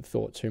 I haven't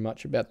thought too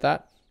much about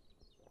that.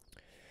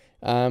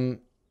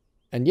 And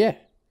yeah,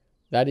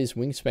 that is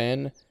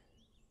Wingspan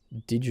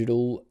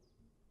Digital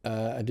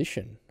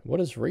Edition. What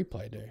does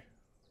replay do?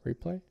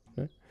 Replay?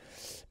 No?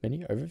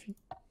 Menu? Overview?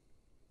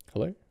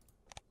 Hello?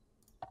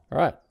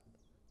 Alright.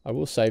 I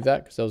will save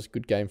that because that was a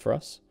good game for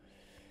us.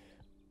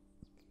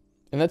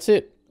 And that's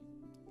it.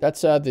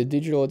 That's the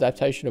digital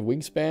adaptation of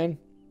Wingspan.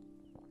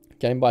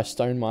 game by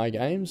Stonemaier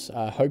Games.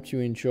 Hope you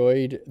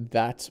enjoyed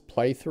that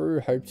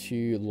playthrough. Hope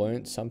you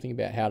learnt something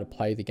about how to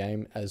play the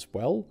game as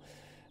well.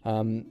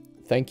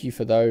 Thank you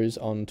for those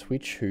on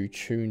Twitch who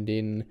tuned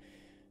in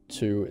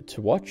to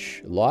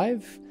watch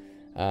live.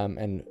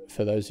 And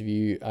for those of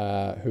you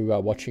who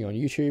are watching on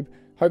YouTube,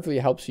 hopefully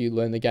it helps you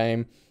learn the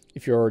game.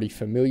 If you're already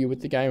familiar with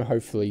the game,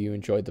 hopefully you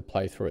enjoyed the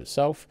playthrough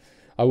itself.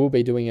 I will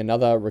be doing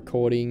another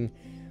recording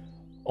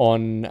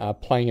on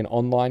playing an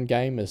online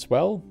game as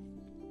well,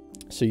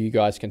 so you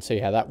guys can see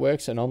how that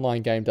works. An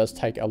online game does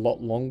take a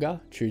lot longer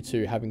due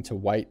to having to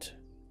wait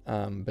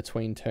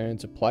between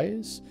turns of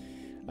players,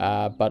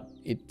 but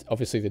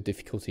obviously the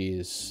difficulty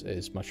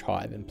is much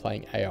higher than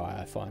playing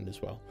AI, I find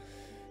as well.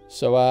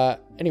 So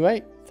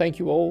anyway, thank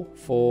you all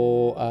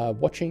for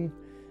watching.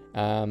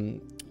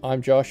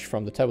 I'm Josh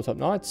from the Tabletop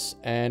Knights,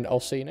 and I'll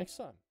see you next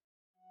time.